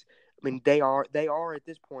 That's I mean, they are at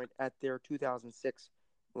this point at their 2006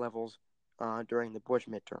 levels during the Bush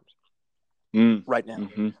midterms. Right now,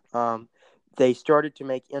 they started to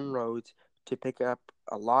make inroads to pick up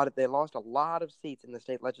they lost a lot of seats in the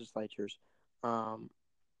state legislatures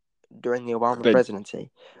during the Obama They,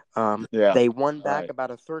 presidency. yeah, They won back right.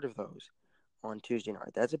 about a third of those on Tuesday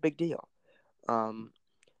night. That's a big deal.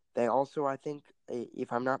 They also, I think,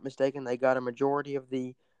 if I'm not mistaken, they got a majority of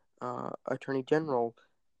the attorney general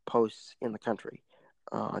posts in the country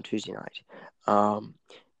on Tuesday night.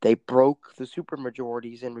 They broke the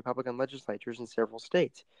supermajorities in Republican legislatures in several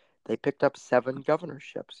states. They picked up 7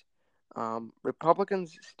 governorships.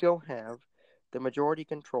 Republicans still have the majority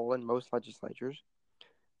control in most legislatures.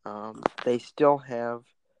 They still have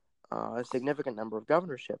a significant number of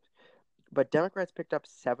governorships, but Democrats picked up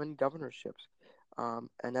 7 governorships,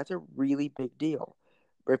 and that's a really big deal.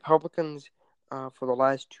 Republicans, for the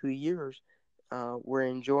last 2 years, were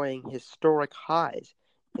enjoying historic highs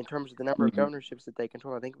in terms of the number of Mm-hmm. governorships that they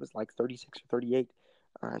control. I think it was like 36 or 38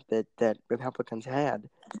 that Republicans had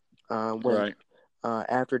when Right.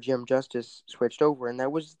 after Jim Justice switched over, and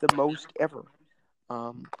that was the most ever.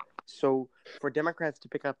 So for Democrats to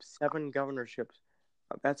pick up 7 governorships,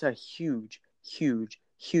 that's a huge, huge,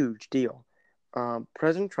 huge deal.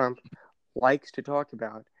 President Trump likes to talk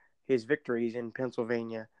about his victories in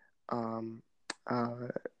Pennsylvania, uh,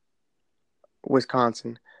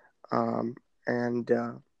 Wisconsin, and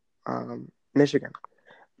Michigan, and,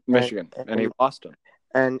 Michigan, and he and lost him.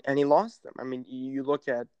 and he lost them. I mean, you look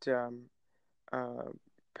at uh,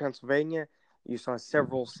 Pennsylvania. You saw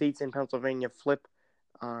several seats in Pennsylvania flip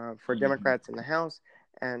for Democrats in the House,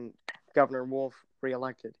 and Governor Wolf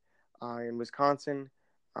reelected. In Wisconsin,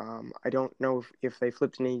 I don't know if they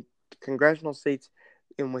flipped any congressional seats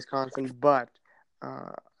in Wisconsin, but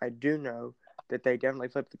I do know that they definitely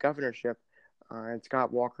flipped the governorship. And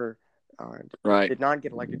Scott Walker Right. did not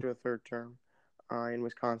get elected to a third term in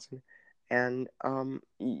Wisconsin. And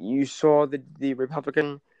you saw the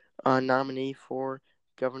Republican nominee for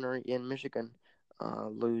governor in Michigan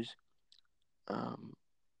lose. Um,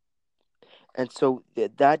 and so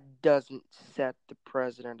that doesn't set the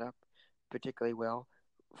president up particularly well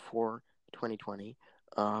for 2020.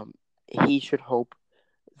 He should hope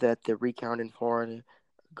that the recount in Florida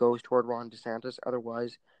goes toward Ron DeSantis.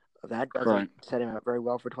 Otherwise, that doesn't Right. set him up very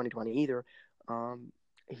well for 2020 either.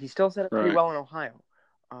 He still set it pretty Right. well in Ohio.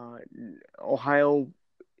 Ohio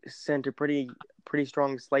sent a pretty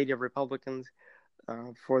strong slate of Republicans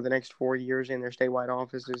for the next 4 years in their statewide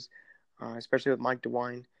offices, especially with Mike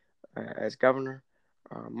DeWine as governor.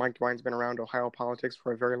 Mike DeWine's been around Ohio politics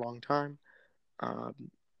for a very long time.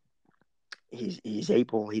 He's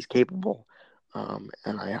able, he's capable, and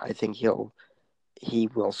I think he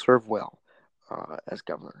will serve well as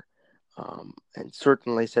governor, and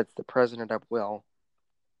certainly sets the president up well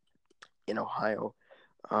in Ohio.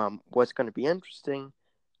 What's going to be interesting,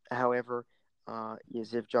 however,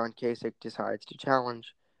 is if John Kasich decides to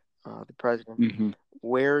challenge the president. Mm-hmm.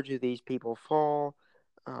 Where do these people fall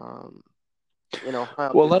in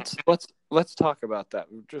Ohio? Well, let's talk about that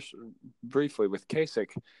just briefly with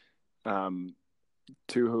Kasich,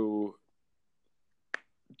 to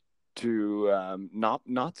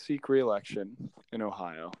not seek re-election in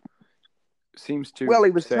Ohio. Seems to Well,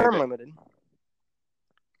 he was say term that, limited.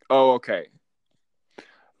 oh, okay.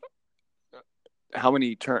 How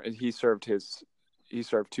many terms he served? He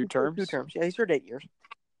served 2 terms. 2 terms. Yeah, he served 8 years.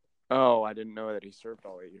 Oh, I didn't know that he served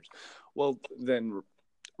all 8 years. Well, then,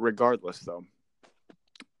 regardless, though,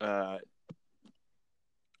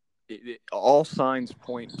 all signs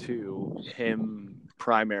point to him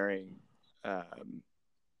primarying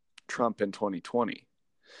Trump in 2020.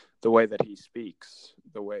 The way that he speaks,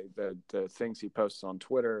 the way the things he posts on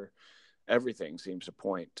Twitter, everything seems to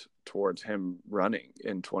point towards him running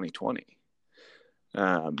in 2020.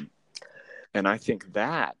 And I think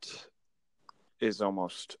that is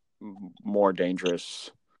almost more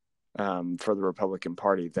dangerous for the Republican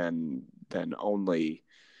Party than only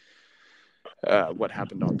what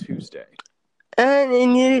happened on Tuesday. And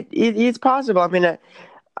it's possible. I mean,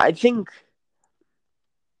 I think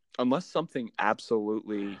unless something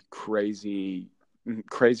absolutely crazier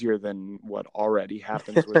than what already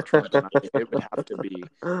happens with Trump, and I think it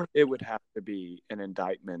would have to be an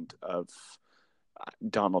indictment of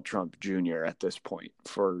Donald Trump Jr. at this point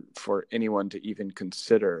for anyone to even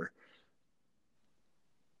consider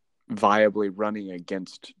viably running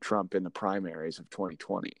against Trump in the primaries of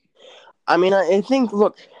 2020. I mean, I think,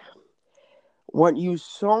 look, what you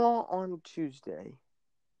saw on Tuesday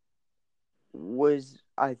was,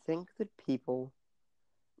 I think that people,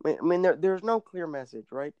 I mean, there's no clear message,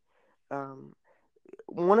 right?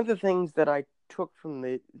 One of the things that I took from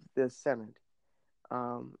the Senate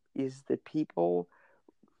is that people,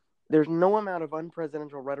 there's no amount of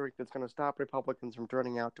unpresidential rhetoric that's going to stop Republicans from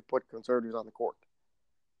turning out to put conservatives on the court.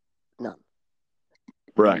 None.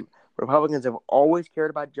 Right. Republicans have always cared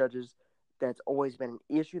about judges. That's always been an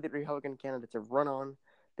issue that Republican candidates have run on.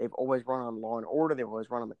 They've always run on law and order. They've always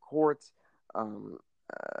run on the courts.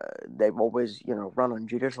 They've always, run on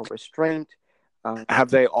judicial restraint. Have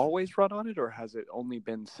they always run on it, or has it only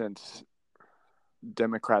been since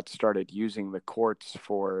Democrats started using the courts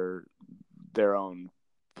for their own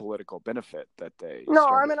political benefit that they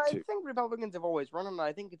started I think Republicans have always run on it.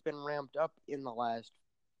 I think it's been ramped up in the last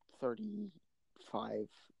 35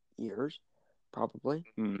 years, probably.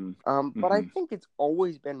 But I think it's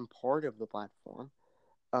always been part of the platform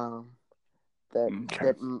that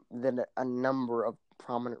a number of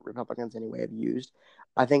prominent Republicans anyway have used.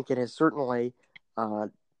 I think it has certainly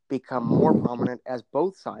become more prominent as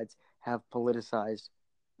both sides have politicized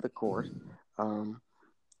the court, and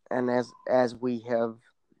as we have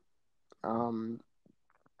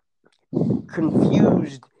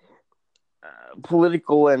confused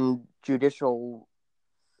political and judicial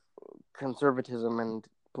conservatism and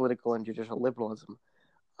political and judicial liberalism,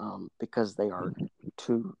 because they are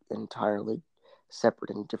two entirely separate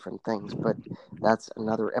and different things. But that's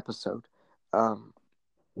another episode. I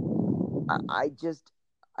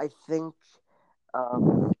think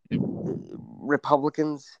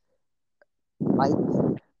Republicans like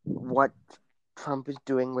what Trump is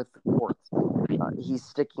doing with the courts. He's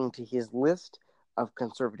sticking to his list of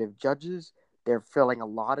conservative judges. They're filling a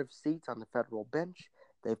lot of seats on the federal bench.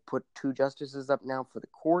 They've put 2 justices up now for the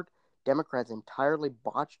court. Democrats entirely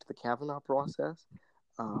botched the Kavanaugh process.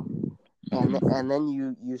 And then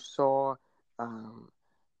you saw a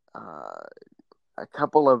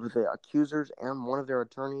couple of the accusers and one of their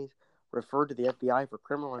attorneys referred to the FBI for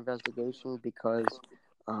criminal investigation because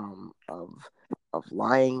of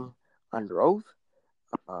lying under oath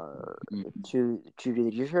to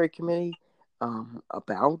the Judiciary Committee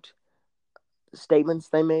about statements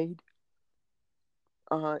they made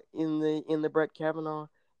in the Brett Kavanaugh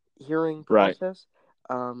hearing process.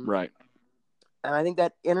 Right. And I think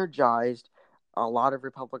that energized a lot of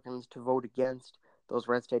Republicans to vote against those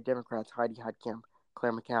red state Democrats, Heidi Heitkamp,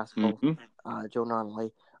 Claire McCaskill, Joe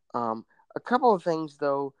Donnelly. A couple of things,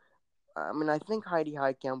 though. I think Heidi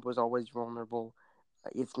Heitkamp was always vulnerable.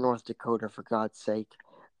 It's North Dakota, for God's sake.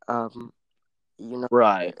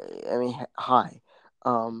 Right. Hi.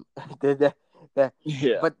 But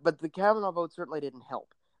the Kavanaugh vote certainly didn't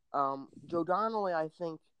help. Joe Donnelly, I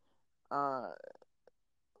think,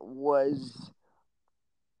 was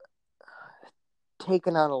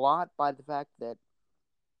taken out a lot by the fact that,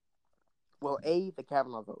 well, A, the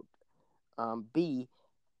Kavanaugh vote. B,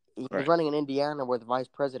 he's running in Indiana where the vice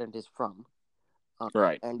president is from.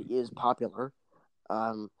 And is popular.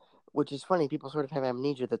 Which is funny. People sort of have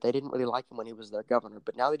amnesia that they didn't really like him when he was their governor.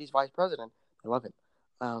 But now that he's vice president, they love him.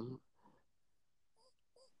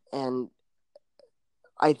 And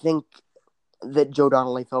I think that Joe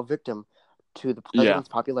Donnelly fell victim to the president's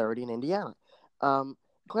popularity in Indiana.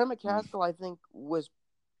 Claire McCaskill, I think, was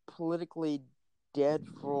politically dead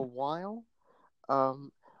for a while.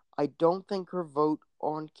 I don't think her vote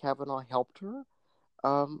on Kavanaugh helped her.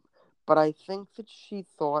 But I think that she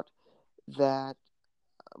thought that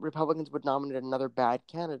Republicans would nominate another bad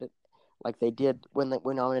candidate like they did when they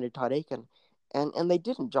nominated Todd Akin. And they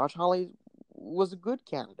didn't. Josh Hawley was a good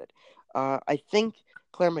candidate. I think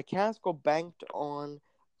Claire McCaskill banked on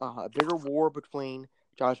a bigger war between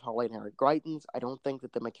Josh Hawley and Eric Greitens. I don't think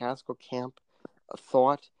that the McCaskill camp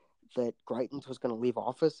thought that Greitens was going to leave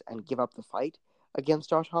office and give up the fight against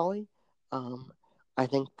Josh Hawley. I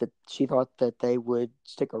think that she thought that they would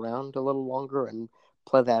stick around a little longer and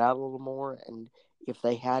play that out a little more. And if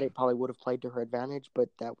they had, it probably would have played to her advantage, but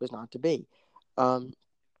that was not to be.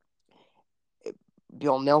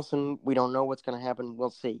 Bill Nelson, we don't know what's going to happen.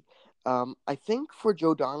 We'll see. I think for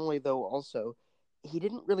Joe Donnelly, though, also, he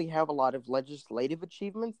didn't really have a lot of legislative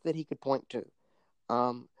achievements that he could point to.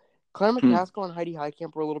 Claire McCaskill and Heidi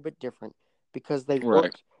Heitkamp were a little bit different because they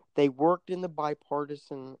worked in the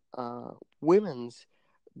bipartisan women's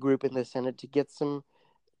group in the Senate to get some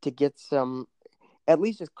at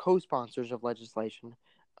least as co-sponsors of legislation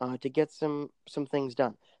to get some things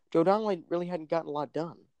done. Joe Donnelly really hadn't gotten a lot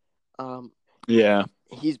done.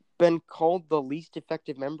 He's been called the least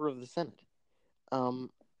effective member of the Senate. And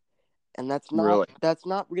that's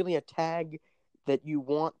not really a tag that you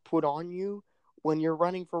want put on you when you're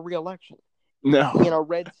running for re-election. No. In a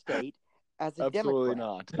red state as a Absolutely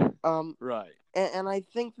Democrat. Not. Right. And I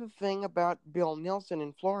think the thing about Bill Nelson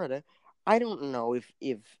in Florida, I don't know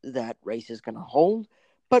if that race is going to hold,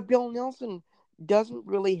 but Bill Nelson doesn't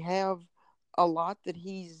really have a lot that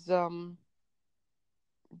he's been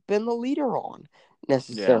the leader on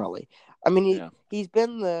necessarily. He's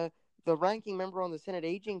been the the ranking member on the Senate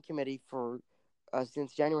Aging Committee for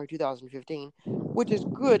since January 2015, which is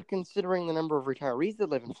good considering the number of retirees that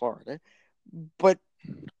live in Florida. But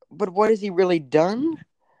what has he really done?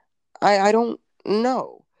 I don't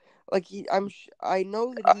know. Like I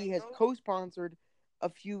know that he has co-sponsored a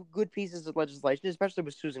few good pieces of legislation, especially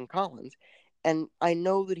with Susan Collins, and I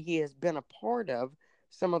know that he has been a part of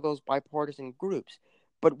some of those bipartisan groups.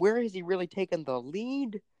 But where has he really taken the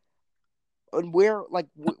lead? And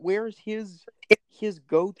where's his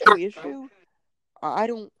go-to issue? I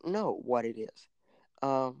don't know what it is.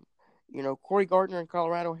 Um, Cory Gardner in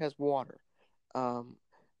Colorado has water. Um,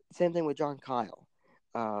 Same thing with John Kyle.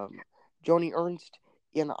 Joni Ernst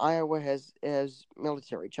in Iowa has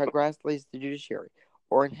military. Chuck Grassley is the judiciary.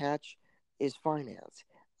 Orrin Hatch is finance.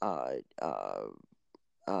 Uh, uh,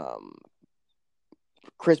 um,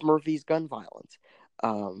 Chris Murphy's gun violence.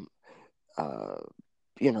 Um, uh,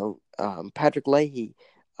 Patrick Leahy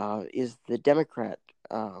is the Democrat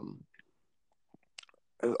on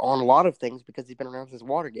a lot of things because he's been around since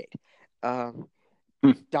Watergate. Dianne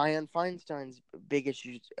Feinstein's big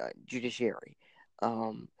issue, judiciary.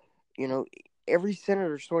 Um, every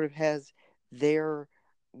senator sort of has their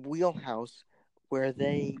wheelhouse where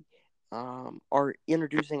they are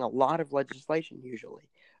introducing a lot of legislation usually,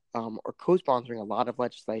 or co-sponsoring a lot of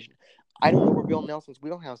legislation. I don't know where Bill Nelson's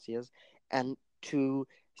wheelhouse is, and to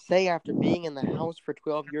say after being in the House for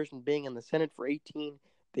 12 years and being in the Senate for 18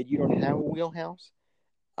 that you don't have a wheelhouse,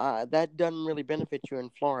 that doesn't really benefit you in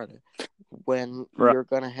Florida when you're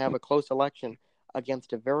going to have a close election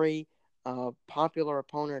against a very popular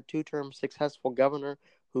opponent, two-term successful governor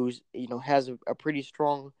who's has a pretty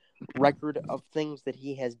strong record of things that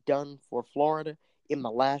he has done for Florida in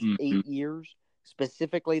the last 8 years,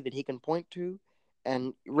 specifically that he can point to.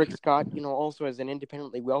 And Rick Scott, also as an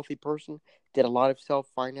independently wealthy person, did a lot of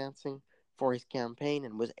self-financing for his campaign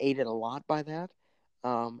and was aided a lot by that.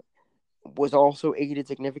 Was also aided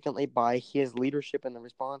significantly by his leadership in the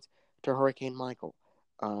response to Hurricane Michael,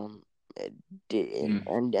 and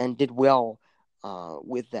did well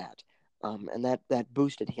with that, and that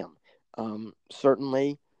boosted him.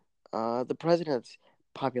 Certainly, the president's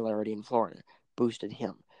popularity in Florida boosted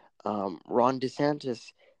him. Ron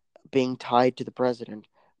DeSantis being tied to the president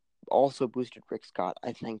also boosted Rick Scott,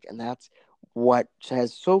 I think, and that's what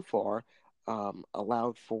has so far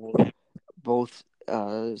allowed for both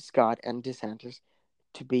Scott and DeSantis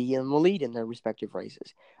to be in the lead in their respective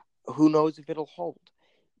races. Who knows if it'll hold?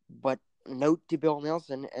 But note to Bill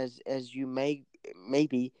Nelson, as you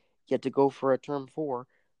maybe get to go for a term 4,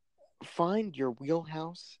 find your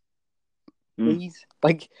wheelhouse, please.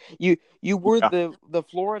 Like you were the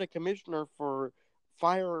Florida commissioner for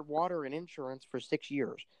fire, water, and insurance for 6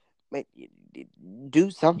 years.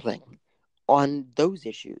 Do something on those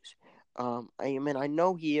issues. I mean, I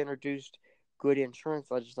know he introduced good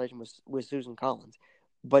insurance legislation with Susan Collins,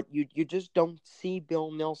 but you just don't see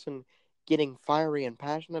Bill Nelson getting fiery and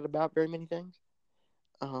passionate about very many things.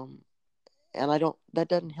 And that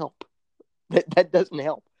doesn't help. That doesn't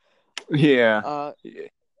help. Yeah.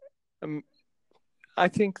 I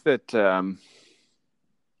think that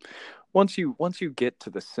once you get to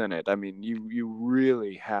the Senate, I mean, you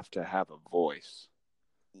really have to have a voice.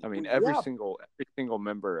 I mean, every single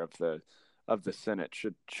member of the Senate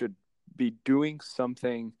should be doing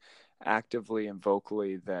something actively and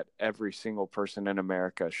vocally that every single person in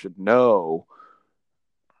America should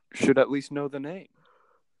at least know the name.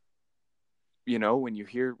 When you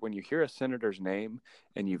hear a senator's name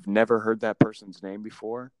and you've never heard that person's name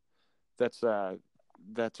before, that's a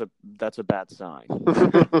bad sign.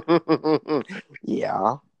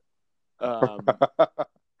 Yeah.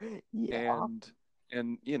 Yeah.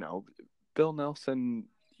 And Bill Nelson,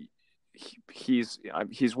 he's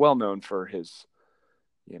well known for his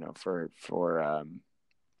for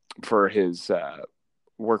his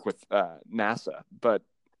work with NASA, but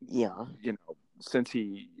since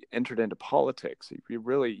he entered into politics,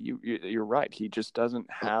 you're right, he just doesn't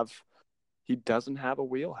have a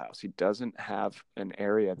wheelhouse. He doesn't have an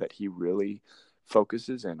area that he really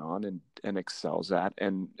focuses in on and excels at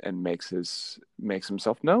and makes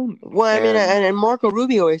himself known. Well, I mean, and Marco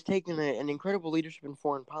Rubio has taken an incredible leadership in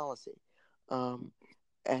foreign policy, as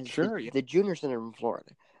the junior senator in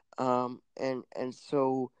Florida, and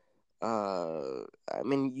so I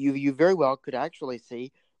mean, you very well could actually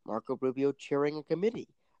see Marco Rubio chairing a committee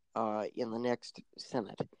in the next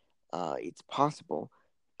Senate. It's possible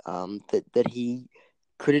that he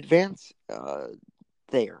could advance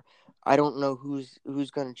there. I don't know who's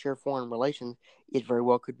going to chair foreign relations. It very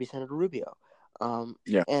well could be Senator Rubio.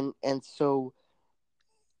 And so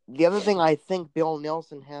the other thing I think Bill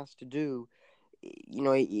Nelson has to do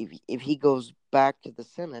if he goes back to the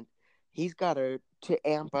Senate, he's got to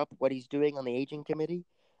amp up what he's doing on the aging committee,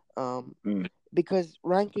 Mm. because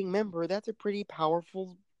ranking member, that's a pretty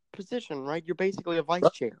powerful position, right? You're basically a vice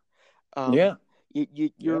Right. chair. Yeah.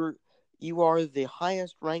 Yeah. You are the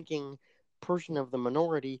highest ranking person of the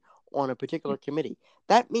minority on a particular committee.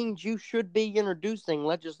 That means you should be introducing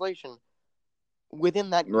legislation within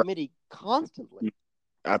that Right. committee constantly.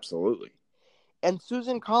 Absolutely. And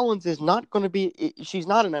Susan Collins is not going to be, she's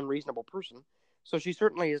not an unreasonable person. So she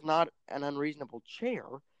certainly is not an unreasonable chair.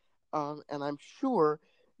 And I'm sure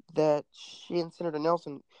that she and Senator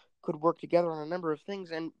Nelson could work together on a number of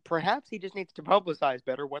things. And perhaps he just needs to publicize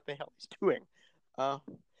better what the hell he's doing. Uh,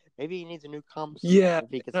 Maybe he needs a new comms Yeah, if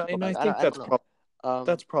he gets and I elected. think I don't know.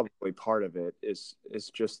 that's probably part of it. Is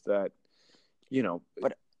just that, you know,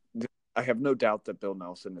 But I have no doubt that Bill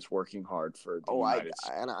Nelson is working hard for the United States,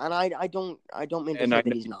 I don't mean to and say I that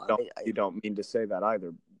know he's not. you don't mean to say that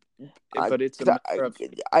either, I, but it's a 'Cause matter of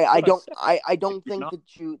I what I don't said. I If don't you're think not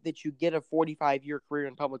that you get a 45-year career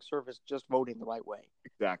in public service just voting the right way.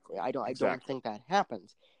 exactly, I don't exactly think that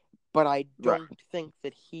happens. But I right, don't think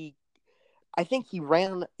that I think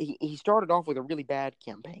he started off with a really bad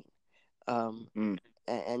campaign. Um, mm,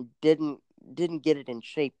 and didn't get it in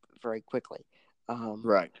shape very quickly. Um,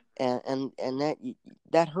 right, and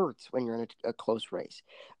that hurts when you're in a close race.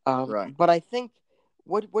 right, But I think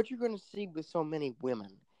what you're going to see with so many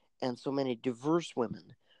women and so many diverse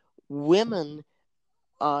women,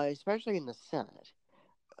 especially in the Senate,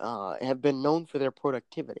 have been known for their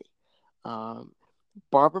productivity. Um,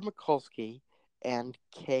 Barbara Mikulski and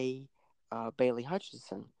Kay Bailey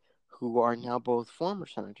Hutchinson, who are now both former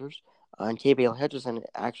senators. And Kay Bailey Hutchinson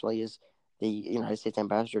actually is the United States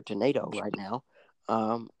ambassador to NATO right now.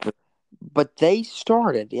 Um, but they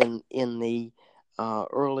started in the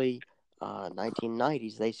early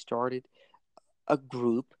 1990s. They started a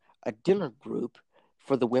dinner group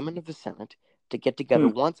for the women of the Senate to get together hmm,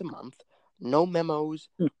 once a month. No memos,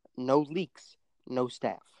 no leaks, no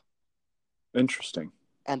staff, interesting,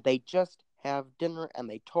 and they just have dinner and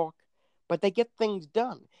they talk, but they get things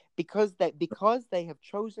done because they have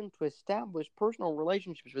chosen to establish personal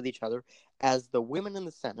relationships with each other as the women in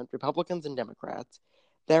the Senate, Republicans and Democrats.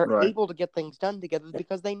 They're right, able to get things done together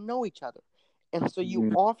because they know each other. And so you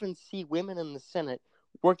mm, often see women in the Senate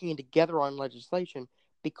working together on legislation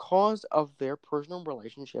because of their personal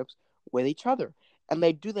relationships with each other. And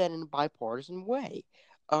they do that in a bipartisan way.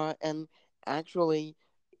 And actually,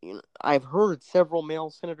 I've heard several male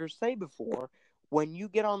senators say before, when you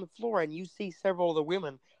get on the floor and you see several of the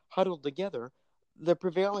women huddled together, the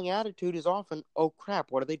prevailing attitude is often, "Oh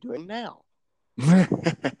crap, what are they doing now?"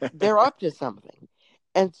 They're up to something.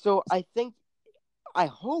 And so I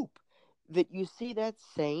hope that you see that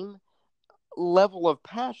same level of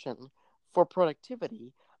passion for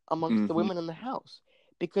productivity amongst the hmm women in the House.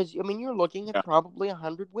 Because, I mean, you're looking at yeah, probably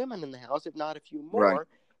 100 women in the House, if not a few right, more,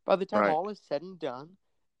 by the time right, all is said and done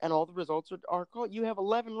and all the results are called. You have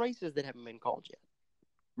 11 races that haven't been called yet.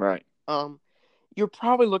 right, Um, you're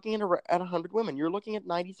probably looking at 100 women. You're looking at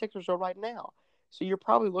 96 or so right now. So you're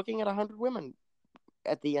probably looking at 100 women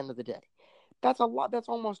at the end of the day. That's a lot. That's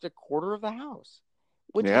almost a quarter of the House,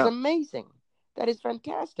 which is yeah, amazing. That is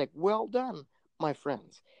fantastic. Well done, my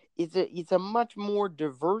friends. It's a much more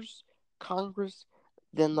diverse Congress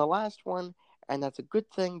than the last one, and that's a good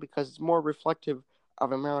thing because it's more reflective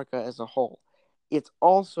of America as a whole. It's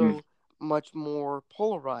mm, also much more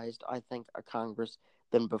polarized, I think, a Congress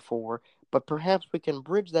than before, but perhaps we can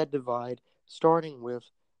bridge that divide starting with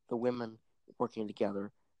the women working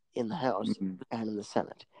together in the House mm, and in the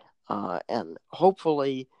Senate. And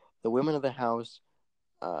hopefully, the women of the House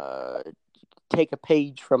uh, take a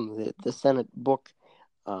page from the Senate book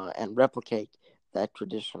and replicate that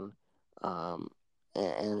tradition, um,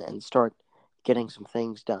 and start getting some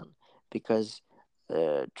things done. Because,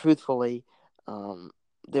 truthfully, um,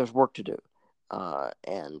 there's work to do.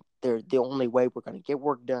 And the only way we're going to get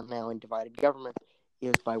work done now in divided government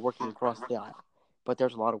is by working across the aisle. But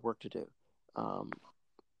there's a lot of work to do. Um,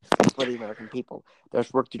 for the American people.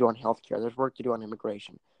 There's work to do on healthcare. There's work to do on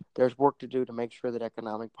immigration. There's work to do to make sure that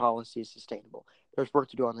economic policy is sustainable. There's work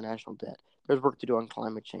to do on the national debt. There's work to do on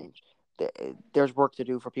climate change. There's work to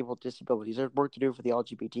do for people with disabilities. There's work to do for the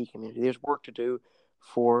LGBT community. There's work to do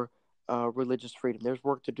for religious freedom. There's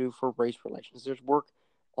work to do for race relations. There's work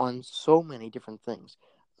on so many different things.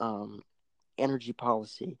 Um, Energy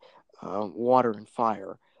policy, water and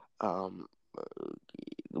fire, um,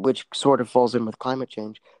 which sort of falls in with climate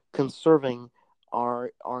change, conserving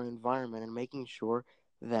our environment and making sure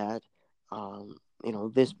that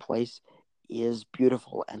this place is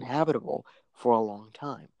beautiful and habitable for a long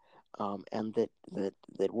time. and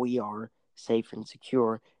that we are safe and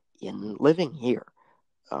secure in living here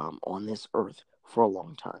on this earth for a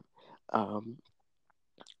long time.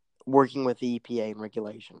 Working with the EPA and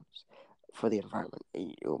regulations for the environment,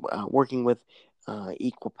 working with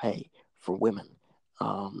equal pay for women,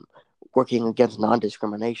 working against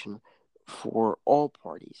non-discrimination for all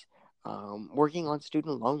parties, working on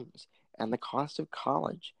student loans and the cost of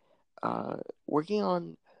college, working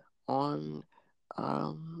on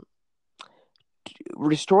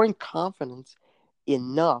restoring confidence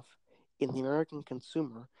enough in the American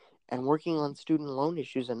consumer and working on student loan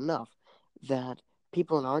issues enough that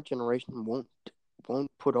people in our generation won't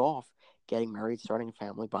put off getting married, starting a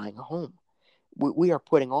family, buying a home. We are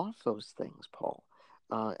putting off those things, Paul.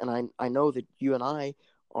 And I know that you and I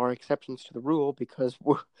are exceptions to the rule because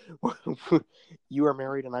you are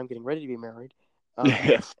married and I'm getting ready to be married.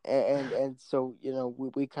 Yes. And so,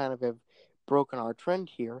 we kind of have broken our trend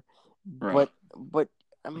here. Right. But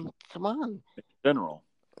I mean, come on. In general.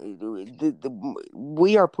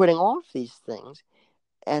 We are putting off these things,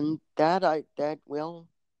 and that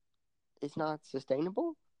is not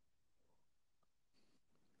sustainable.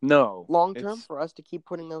 No, Long term it's for us to keep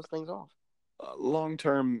putting those things off. long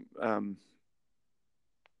term.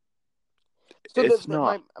 So It's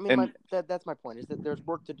not. that's my point, is that there's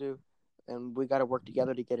work to do, and we got to work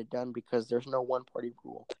together to get it done because there's no one party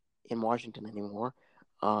rule in Washington anymore,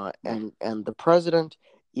 and the president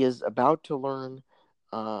is about to learn,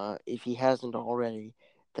 if he hasn't already,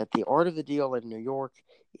 that the art of the deal in New York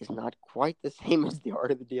is not quite the same as the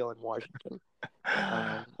art of the deal in Washington.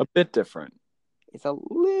 A bit different. It's a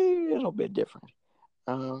little bit different,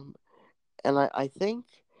 and I think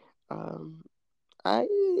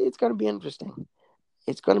it's going to be interesting.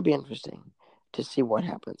 It's going to be interesting to see what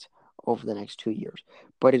happens over the next 2 years.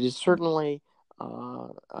 But it is certainly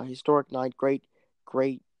a historic night. Great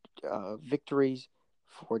victories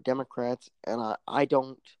for Democrats, and I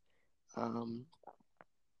don't.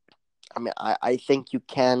 I think you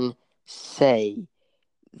can say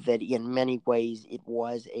that in many ways it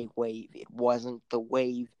was a wave. It wasn't the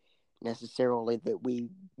wave necessarily that we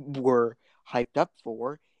were hyped up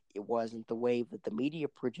for. It wasn't the wave that the media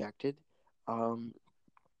projected.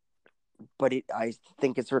 But I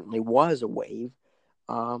think it certainly was a wave.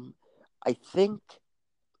 I think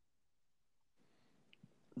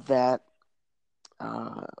that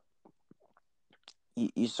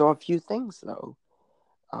you saw a few things, though,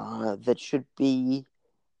 that should be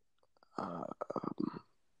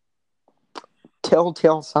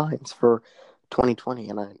telltale signs for 2020,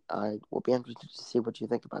 and I will be interested to see what you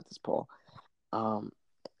think about this, Paul.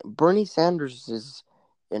 Bernie Sanders'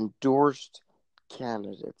 endorsed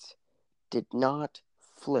candidates did not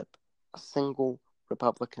flip a single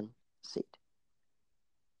Republican seat.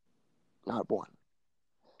 Not one.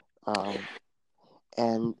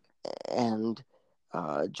 And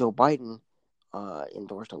Joe Biden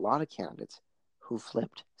endorsed a lot of candidates who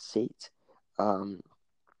flipped seats.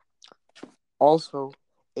 Also,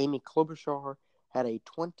 Amy Klobuchar had a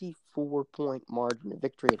 24-point margin of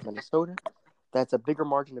victory in Minnesota. That's a bigger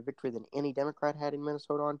margin of victory than any Democrat had in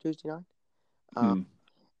Minnesota on Tuesday night.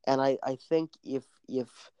 And I think if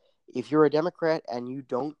you're a Democrat and you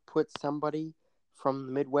don't put somebody from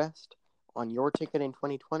the Midwest on your ticket in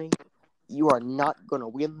 2020, you are not going to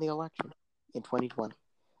win the election in 2020.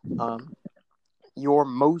 Your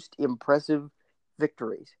most impressive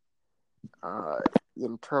victories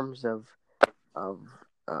in terms of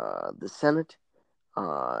the Senate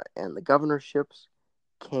and the governorships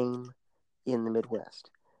came in the Midwest,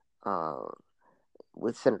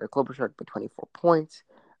 with Senator Klobuchar by 24 points,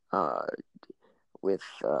 with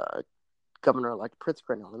Governor-elect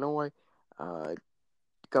Pritzker in Illinois,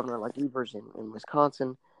 Governor-elect Evers in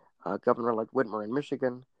Wisconsin, Governor-elect Whitmer in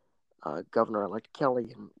Michigan, Governor-elect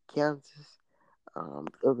Kelly in Kansas.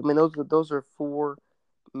 Those are 4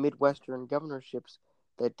 Midwestern governorships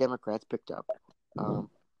that Democrats picked up.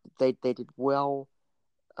 They did well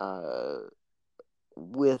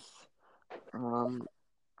with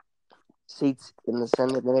seats in the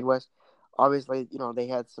Senate in the Midwest. Obviously, they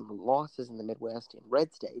had some losses in the Midwest in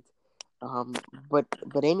red states. But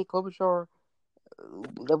Amy Klobuchar,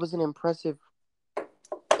 that was an impressive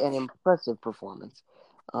performance.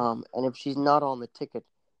 And if she's not on the ticket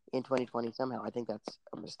in 2020 somehow, I think that's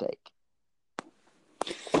a mistake.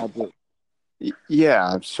 I do.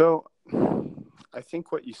 Yeah. So I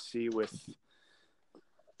think what you see with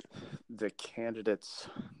the candidates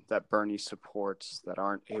that Bernie supports that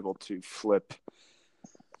aren't able to flip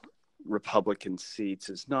Republican seats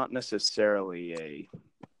is not necessarily a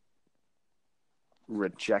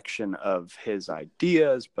rejection of his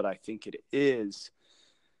ideas, but I think it is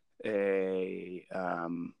a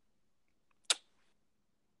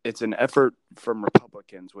it's an effort from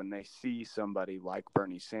Republicans when they see somebody like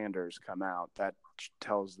Bernie Sanders come out that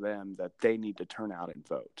tells them that they need to turn out and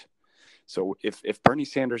vote. So if Bernie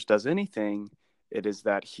Sanders does anything, it is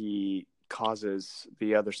that he causes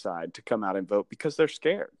the other side to come out and vote because they're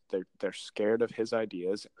scared. They're scared of his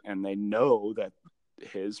ideas, and they know that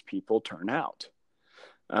his people turn out.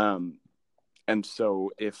 And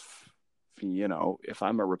so if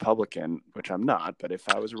I'm a Republican, which I'm not, but if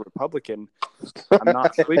I was a Republican, I'm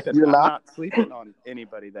not sleeping. You're I'm not? not sleeping on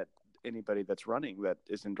anybody that's running that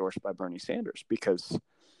is endorsed by Bernie Sanders, because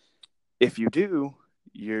if you do,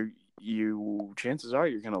 you chances are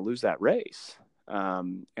you're going to lose that race.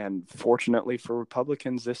 And fortunately for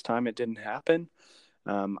Republicans, this time it didn't happen.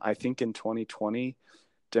 I think in 2020,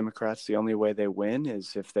 Democrats, the only way they win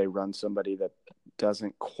is if they run somebody that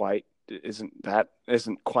isn't quite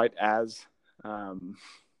as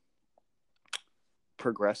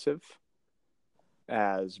progressive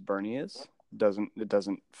as Bernie is. It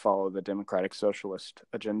doesn't follow the Democratic Socialist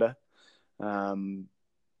agenda.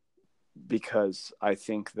 Because I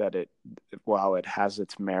think that while it has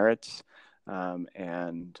its merits,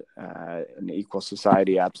 and an equal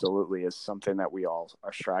society absolutely is something that we all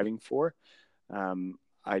are striving for,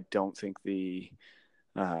 I don't think the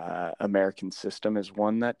American system is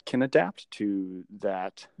one that can adapt to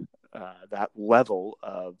that level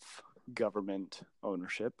of government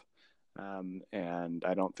ownership, and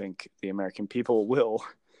I don't think the American people will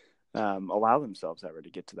allow themselves ever to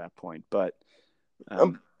get to that point. But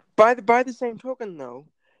by the same token, though,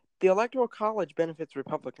 the Electoral College benefits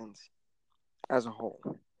Republicans as a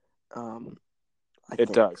whole. I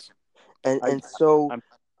think. Does. So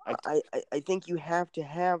I think you have to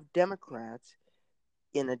have Democrats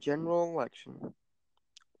in a general election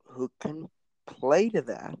who can play to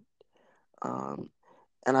that.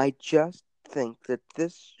 And I just think that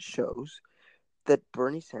this shows that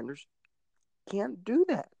Bernie Sanders can't do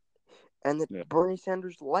that. And that Bernie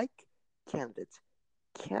Sanders-like candidates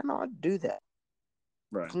cannot do that.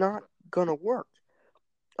 Right. It's not going to work.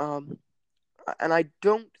 And I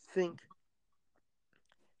don't think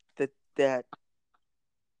that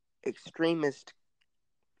extremist,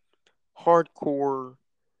 hardcore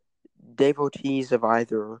devotees of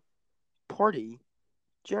either party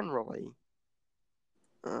generally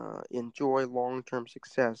enjoy long-term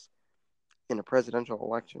success in a presidential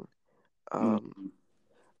election. I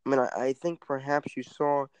mean, I think perhaps you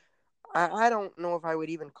saw. I don't know if I would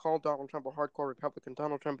even call Donald Trump a hardcore Republican.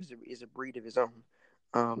 Donald Trump is a breed of his own.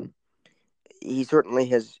 He certainly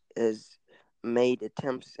has made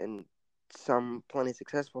attempts, and some plenty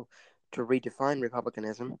successful, to redefine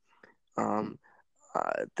Republicanism.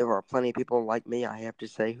 There are plenty of people like me, I have to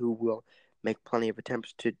say, who will make plenty of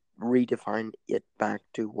attempts to redefine it back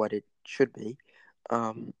to what it should be.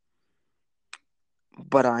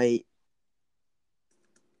 But I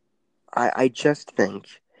just think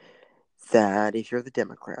that if you're the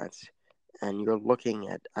Democrats and you're looking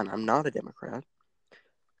at, and I'm not a Democrat,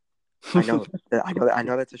 I know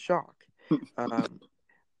that's a shock,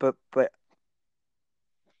 but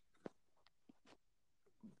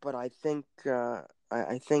I think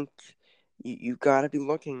I think you've got to be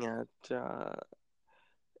looking at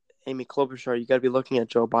Amy Klobuchar. You got to be looking at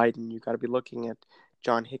Joe Biden. You got to be looking at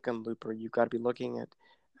John Hickenlooper. You got to be looking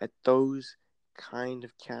at those kind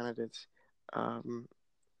of candidates. And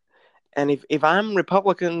if I'm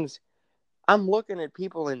Republicans, I'm looking at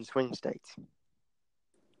people in swing states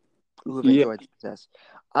who have enjoyed success.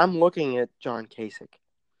 I'm looking at John Kasich,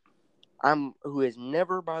 who has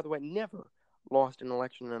never, by the way, never lost an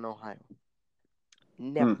election in Ohio.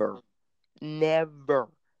 Never.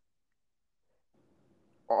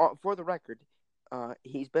 For the record,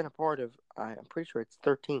 he's been a part of, I'm pretty sure it's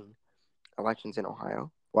 13 elections in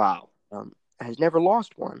Ohio. Wow. Has never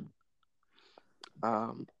lost one.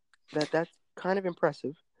 That's kind of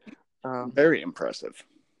impressive. Very impressive.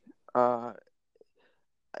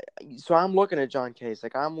 So I'm looking at John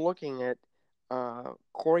Kasich. I'm looking at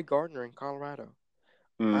Cory Gardner in Colorado.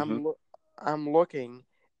 Mm-hmm. I'm looking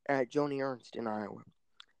at Joni Ernst in Iowa.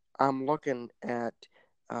 I'm looking at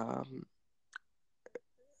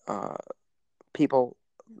people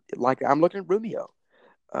I'm looking at Rubio.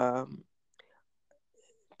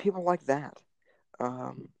 People like that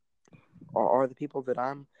are the people that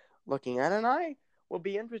I'm looking at, and I will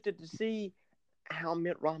be interested to see how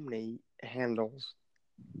Mitt Romney handles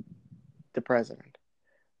the president,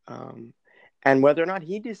 and whether or not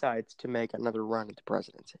he decides to make another run at the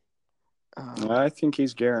presidency. I think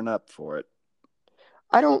he's gearing up for it.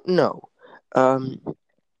 I don't know.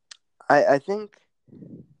 I think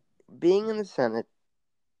being in the Senate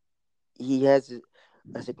he has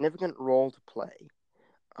a significant role to play.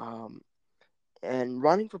 Um, and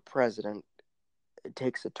running for president, it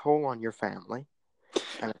takes a toll on your family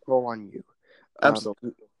and a toll on you.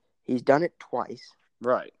 Absolutely. He's done it twice.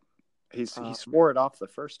 Right. He swore it off the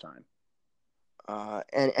first time. I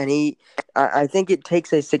think it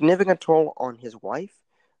takes a significant toll on his wife.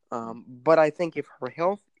 But I think if her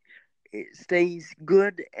health stays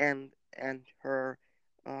good and her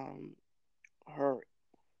her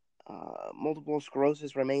multiple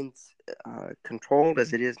sclerosis remains controlled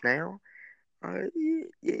as it is now,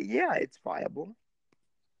 yeah, it's viable.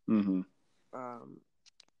 Mm-hmm.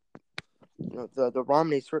 The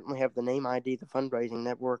Romneys certainly have the name ID, the fundraising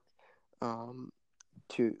network, to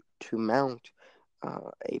mount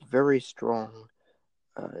a very strong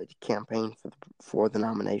campaign for the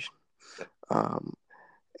nomination,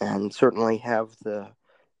 and certainly have the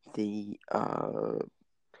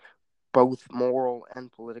both moral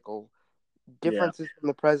and political differences from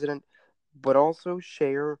the president, but also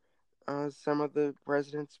share some of the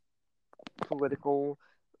president's political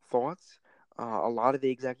thoughts. A lot of the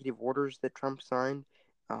executive orders that Trump signed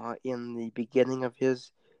in the beginning of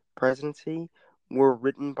his presidency were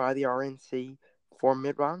written by the RNC for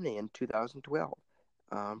Mitt Romney in 2012,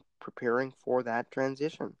 preparing for that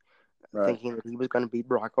transition, thinking that he was going to beat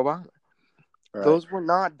Barack Obama. Right. Those were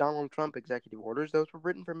not Donald Trump executive orders; those were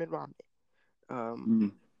written for Mitt Romney.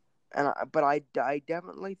 But I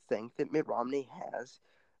definitely think that Mitt Romney has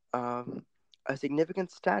a significant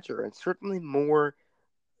stature, and certainly more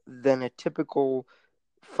than a typical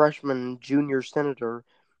freshman junior senator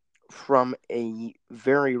from a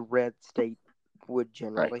very red state would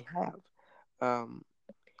generally have.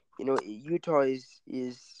 Utah is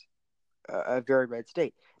a very red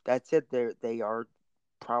state. That said, they are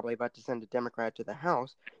probably about to send a Democrat to the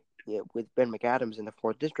House with Ben McAdams in the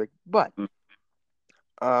 4th District. But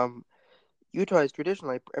Utah is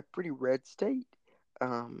traditionally a pretty red state.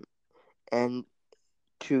 And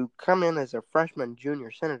to come in as a freshman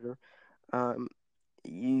junior senator, you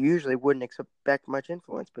usually wouldn't expect much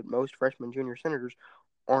influence, but most freshman junior senators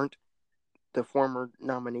aren't the former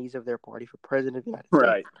nominees of their party for president of the United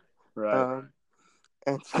States. Right.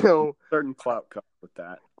 And so certain clout comes with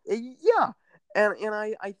that. Yeah, and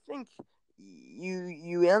I think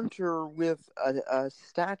you enter with a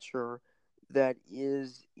stature that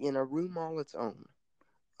is in a room all its own.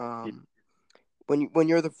 When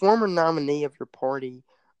you're the former nominee of your party,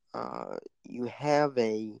 you have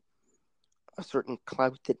a certain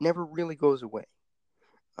clout that never really goes away.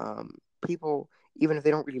 People, even if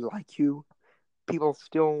they don't really like you, people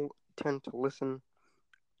still tend to listen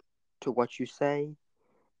to what you say.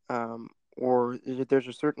 Or there's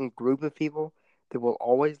a certain group of people that will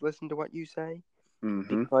always listen to what you say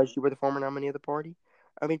because you were the former nominee of the party.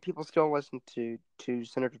 I mean, people still listen to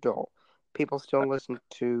Senator Dole. People still listen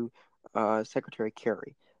to Secretary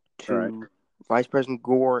Kerry, to Vice President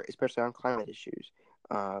Gore, especially on climate issues,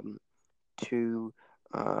 to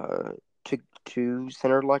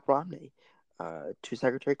Senator-elect Romney, to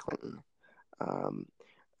Secretary Clinton.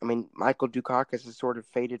 I mean, Michael Dukakis has sort of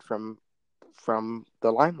faded from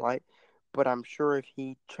the limelight, but I'm sure if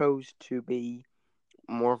he chose to be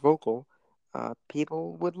more vocal,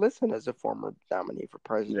 people would listen as a former nominee for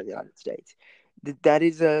president of the United States.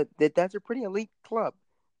 That's a pretty elite club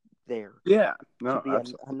there. Yeah, no, to be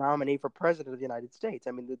a nominee for president of the United States.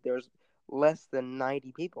 I mean, there's less than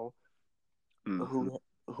 90 people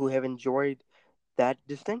who have enjoyed that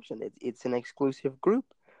distinction. It's an exclusive group,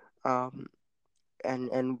 and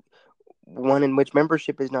one in which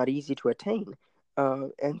membership is not easy to attain.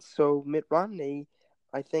 And so Mitt Romney,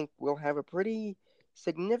 I think, will have a pretty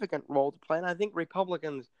significant role to play. And I think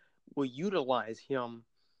Republicans will utilize him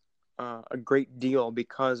a great deal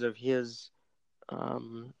because of his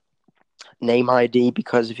name ID,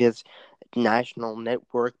 because of his national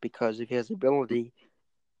network, because of his ability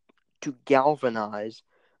to galvanize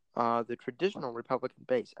the traditional Republican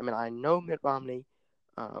base. I mean, I know Mitt Romney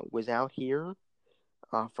was out here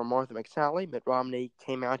for Martha McSally. Mitt Romney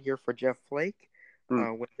came out here for Jeff Flake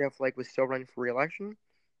when Jeff Flake was still running for re-election.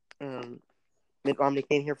 Mitt Romney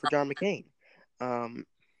came here for John McCain.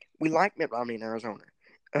 We like Mitt Romney in Arizona.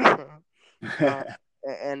 And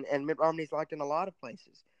Mitt Romney's liked in a lot of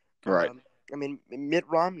places. Right. I mean, Mitt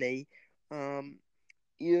Romney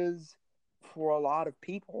is, for a lot of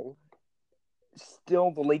people,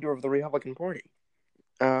 still the leader of the Republican Party.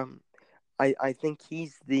 I think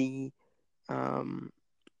he's the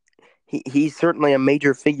he's certainly a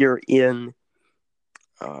major figure in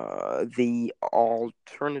the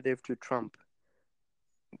alternative to Trump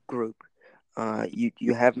group.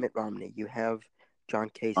 You have Mitt Romney, you have John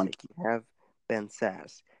Kasich, you have Ben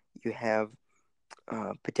Sasse, you have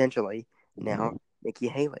potentially now Nikki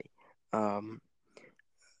Haley, um,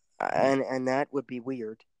 and that would be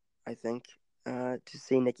weird, I think, to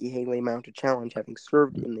see Nikki Haley mount a challenge, having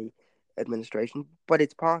served in the administration. But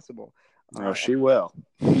it's possible. Oh, she will.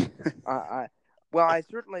 I well, I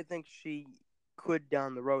certainly think she could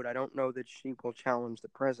down the road. I don't know that she will challenge the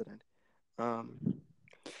president.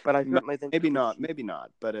 But I certainly think maybe not. Maybe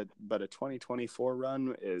not. But a 2024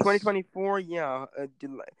 run is 2024. Yeah,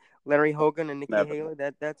 Larry Hogan and Nikki inevitable.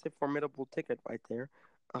 Haley. That's a formidable ticket right there.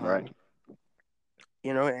 Right.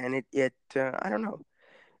 You know, and it I don't know.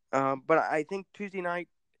 But I think Tuesday night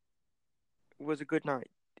was a good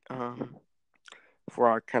night for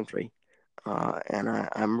our country, and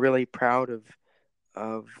I'm really proud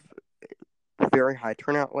of very high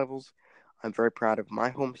turnout levels. I'm very proud of my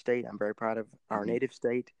home state. I'm very proud of our native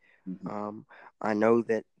state. I know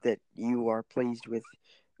that you are pleased with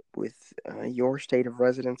your state of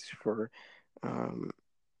residence for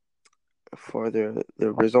the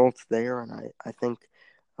results there, and I think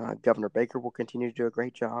Governor Baker will continue to do a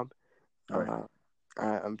great job.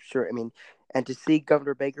 I'm sure. I mean, and to see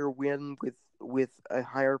Governor Baker win with a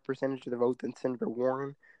higher percentage of the vote than Senator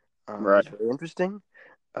Warren is very interesting.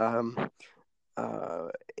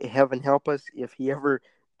 Heaven help us if he ever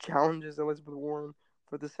challenges Elizabeth Warren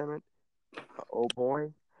for the Senate. Oh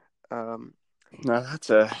boy. No, that's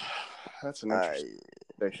an interesting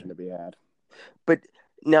conversation to be had. But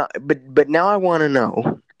now I want to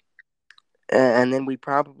know, and then we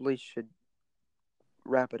probably should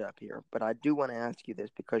wrap it up here. But I do want to ask you this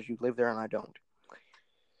because you live there and I don't.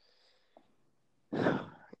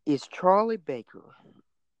 Is Charlie Baker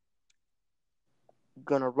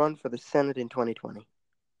gonna run for the Senate in 2020?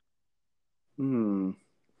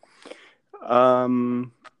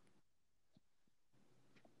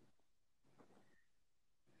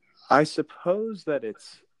 I suppose that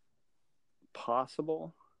it's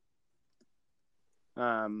possible.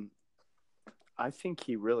 I think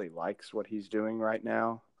he really likes what he's doing right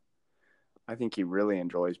now. I think he really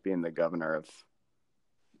enjoys being the governor of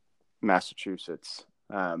Massachusetts.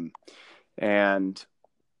 And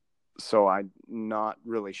so I'm not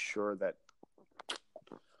really sure that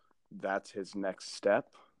that's his next step,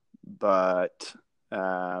 but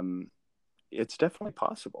it's definitely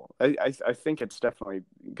possible. I think it's definitely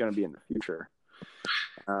going to be in the future.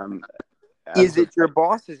 Is it your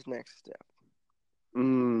boss's next step?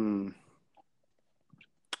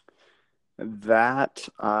 That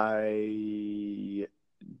I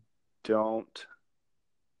don't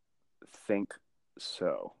think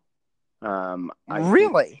so.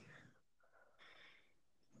 Really?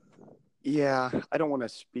 Yeah, I don't want to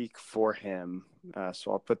speak for him,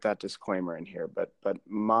 so I'll put that disclaimer in here. But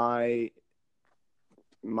my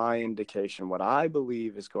indication, what I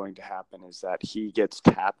believe is going to happen, is that he gets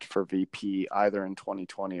tapped for VP either in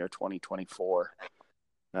 2020 or 2024,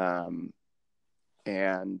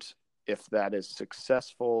 and if that is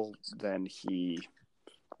successful, then he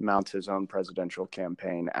mounts his own presidential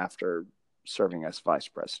campaign after serving as vice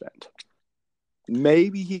president.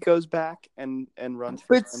 Maybe he goes back and runs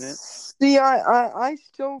for Senate. See, I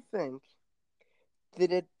still think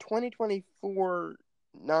that a 2024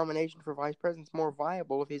 nomination for vice president is more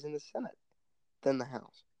viable if he's in the Senate than the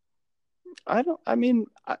House. I'm a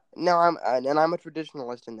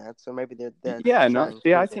traditionalist in that, so maybe that. Yeah, no.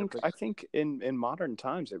 Yeah, I think in modern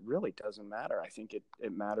times it really doesn't matter. I think it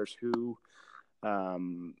matters who's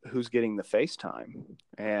getting the face time,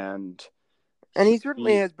 and he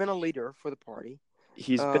certainly has been a leader for the party.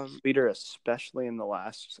 He's been a leader, especially in the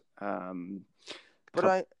last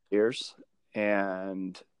couple years,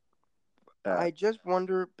 and I just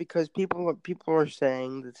wonder, because people are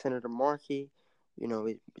saying that Senator Markey,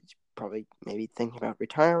 is probably maybe thinking about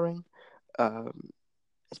retiring.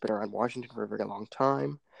 It's been around Washington for a very long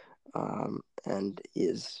time, and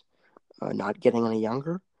is not getting any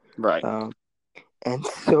younger. Right. And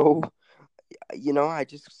so, I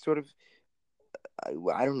just sort of,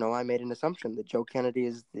 I don't know. I made an assumption that Joe Kennedy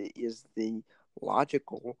is the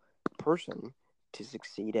logical person to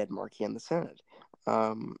succeed Ed Markey in the Senate.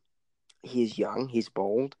 He's young, he's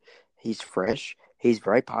bold, he's fresh, he's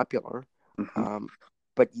very popular,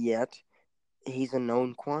 but yet he's a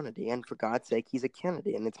known quantity, and for God's sake, he's a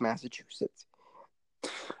Kennedy, and it's Massachusetts.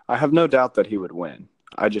 I have no doubt that he would win.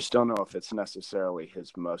 I just don't know if it's necessarily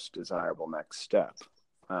his most desirable next step.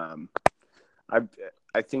 I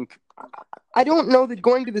think... I don't know that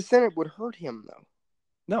going to the Senate would hurt him, though.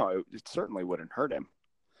 No, it certainly wouldn't hurt him.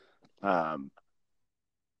 To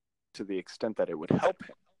the extent that it would help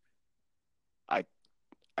him.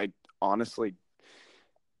 I honestly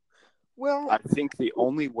Well, I think the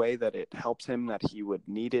only way that it helps him that he would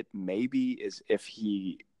need it maybe is if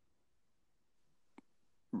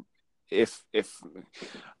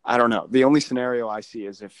I don't know. The only scenario I see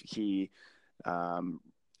is if he um,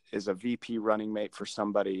 is a VP running mate for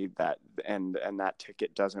somebody that and that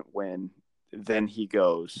ticket doesn't win, then he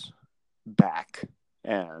goes back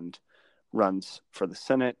and runs for the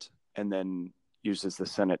Senate and then uses the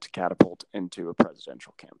Senate to catapult into a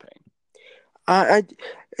presidential campaign. I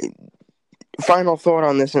final thought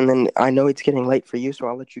on this, and then I know it's getting late for you, so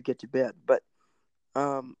I'll let you get to bed. But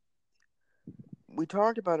um, we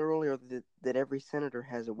talked about earlier that every senator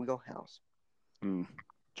has a wheelhouse. Mm.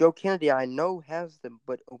 Joe Kennedy, I know, has them,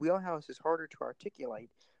 but a wheelhouse is harder to articulate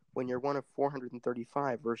when you're one of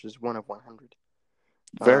 435 versus one of 100.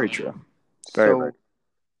 Very true. Very.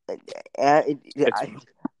 It's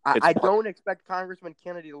I don't expect Congressman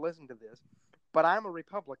Kennedy to listen to this, but I'm a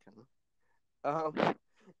Republican.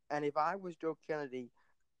 And if I was Joe Kennedy,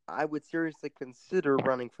 I would seriously consider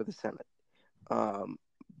running for the Senate,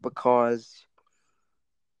 because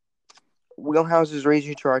wheelhouses are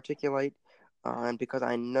easier to articulate, and because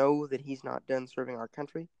I know that he's not done serving our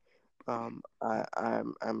country.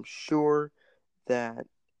 I'm sure that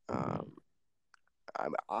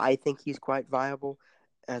I think he's quite viable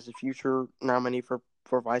as a future nominee for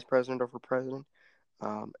vice president or for president.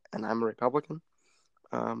 And I'm a Republican.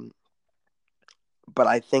 But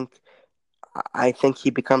I think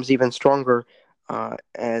he becomes even stronger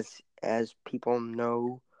as people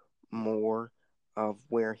know more of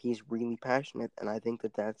where he's really passionate, and I think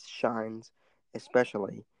that shines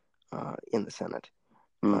especially in the Senate.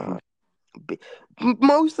 mm-hmm.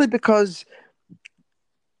 Mostly because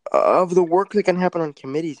of the work that can happen on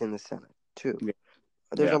committees in the Senate too. Yeah.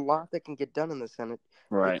 There's a lot that can get done in the Senate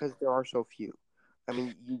because there are so few. I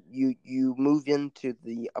mean, you move into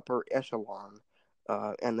the upper echelon,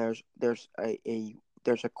 and there's a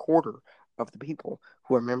quarter of the people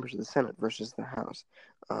who are members of the Senate versus the House,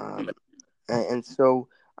 and so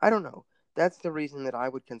I don't know. That's the reason that I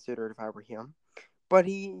would consider it if I were him. But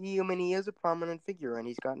he is a prominent figure, and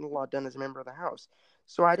he's gotten a lot done as a member of the House.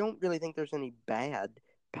 So I don't really think there's any bad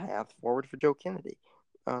path forward for Joe Kennedy.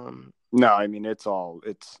 No, I mean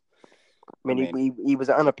he was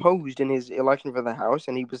unopposed in his election for the House,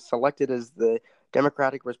 and he was selected as the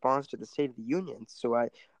Democratic response to the State of the Union. So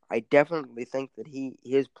I definitely think that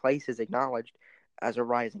his place is acknowledged as a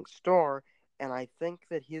rising star, and I think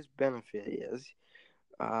that his benefit is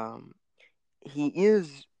he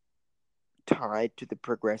is tied to the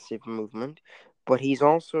progressive movement, but he's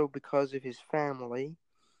also, because of his family,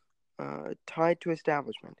 tied to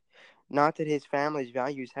establishment. Not that his family's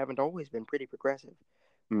values haven't always been pretty progressive,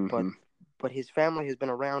 mm-hmm. but his family has been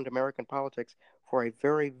around American politics for a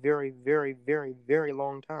very, very, very, very, very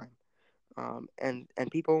long time. And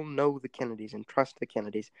people know the Kennedys and trust the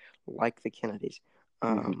Kennedys, like the Kennedys.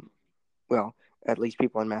 Well, at least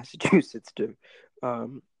people in Massachusetts do.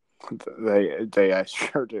 They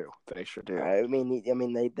sure do. They sure do. I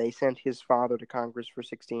mean, they sent his father to Congress for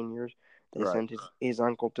 16 years. They sent his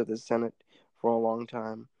uncle to the Senate for a long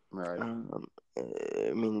time. Right.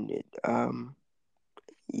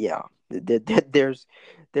 Yeah. There's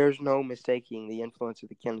no mistaking the influence of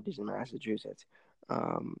the Kennedys in Massachusetts.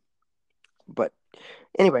 But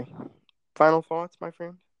anyway, final thoughts, my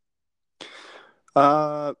friend?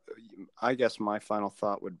 I guess my final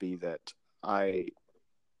thought would be that I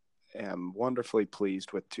am wonderfully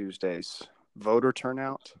pleased with Tuesday's voter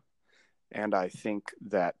turnout. And I think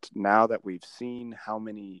that now that we've seen how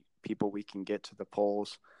many people we can get to the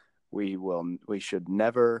polls, we should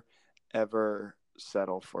never, ever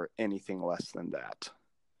settle for anything less than that.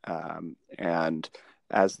 And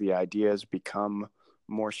as the ideas become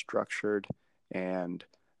more structured and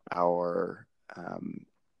our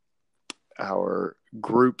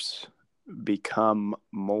groups become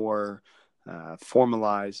more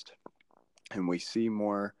formalized, and we see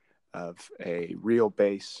more of a real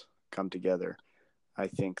base come together, I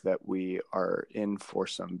think that we are in for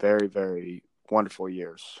some very, very wonderful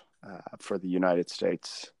years for the United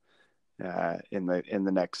States in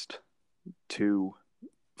the next 2,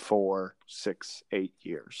 4, 6, 8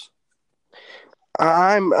 years.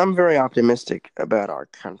 I'm very optimistic about our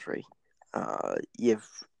country.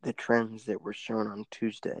 If the trends that were shown on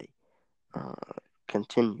Tuesday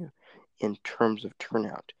continue in terms of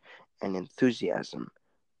turnout and enthusiasm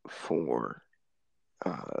for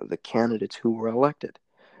the candidates who were elected.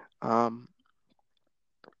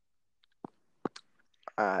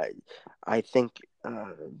 I think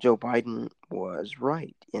Joe Biden was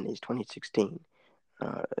right in his 2016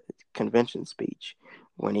 convention speech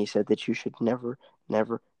when he said that you should never,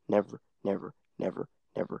 never, never, never, never,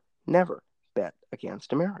 never, Never bet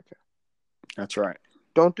against America. That's right.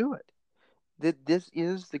 Don't do it. This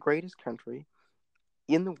is the greatest country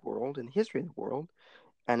in the world, in the history of the world.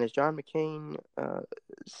 And as John McCain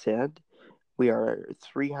said, we are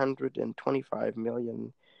 325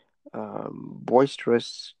 million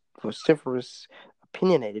boisterous, vociferous,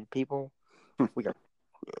 opinionated people.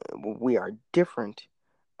 We are different,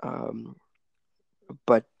 um,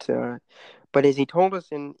 but as he told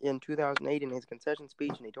us in 2008 in his concession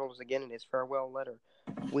speech, and he told us again in his farewell letter,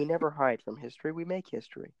 we never hide from history. We make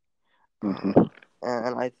history, and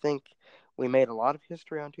I think we made a lot of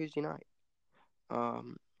history on Tuesday night.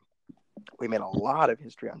 We made a lot of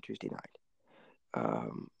history on Tuesday night.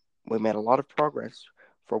 We made a lot of progress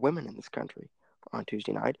for women in this country on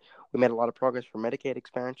Tuesday night. We made a lot of progress for Medicaid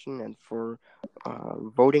expansion and for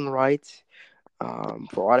voting rights,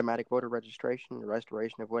 for automatic voter registration, the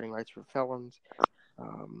restoration of voting rights for felons.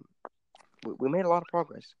 We made a lot of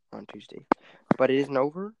progress on Tuesday, but it isn't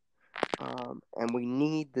over, and we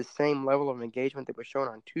need the same level of engagement that was shown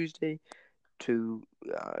on Tuesday to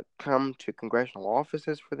come to congressional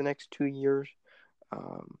offices for the next 2 years,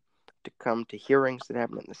 to come to hearings that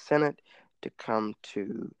happen in the Senate, to come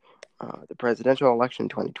to the presidential election in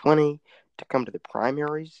 2020, to come to the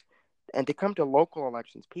primaries, and to come to local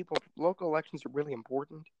elections. Local elections are really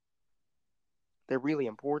important. They're really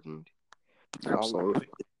important. Absolutely.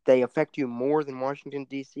 They affect you more than Washington,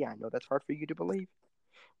 D.C. I know that's hard for you to believe,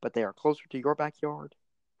 but they are closer to your backyard.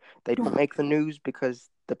 They don't make the news because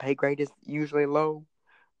the pay grade is usually low,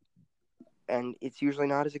 and it's usually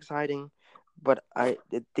not as exciting. But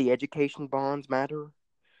the education bonds matter.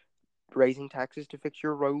 Raising taxes to fix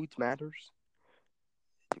your roads matters.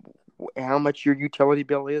 How much your utility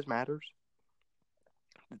bill is matters.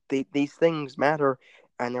 These things matter,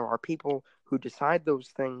 and there are people who decide those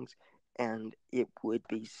things, and it would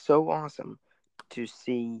be so awesome to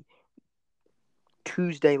see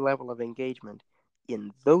Tuesday level of engagement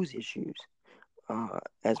in those issues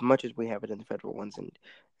as much as we have it in the federal ones,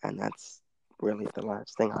 and that's really the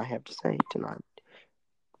last thing I have to say tonight.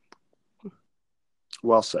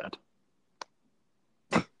 Well said.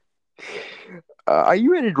 Are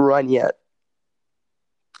you ready to run yet?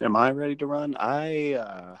 Am I ready to run?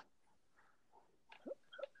 I've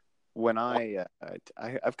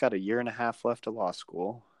got a year and a half left of law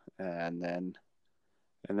school, and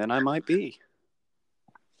then I might be.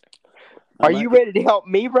 Are you ready to help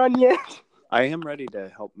me run yet? I am ready to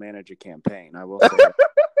help manage a campaign. I will say that.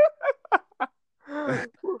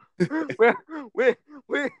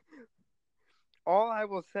 All I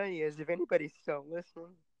will say is, if anybody's still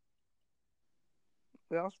listening,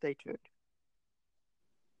 well, stay tuned.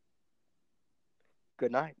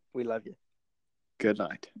 Good night. We love you. Good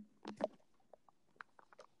night.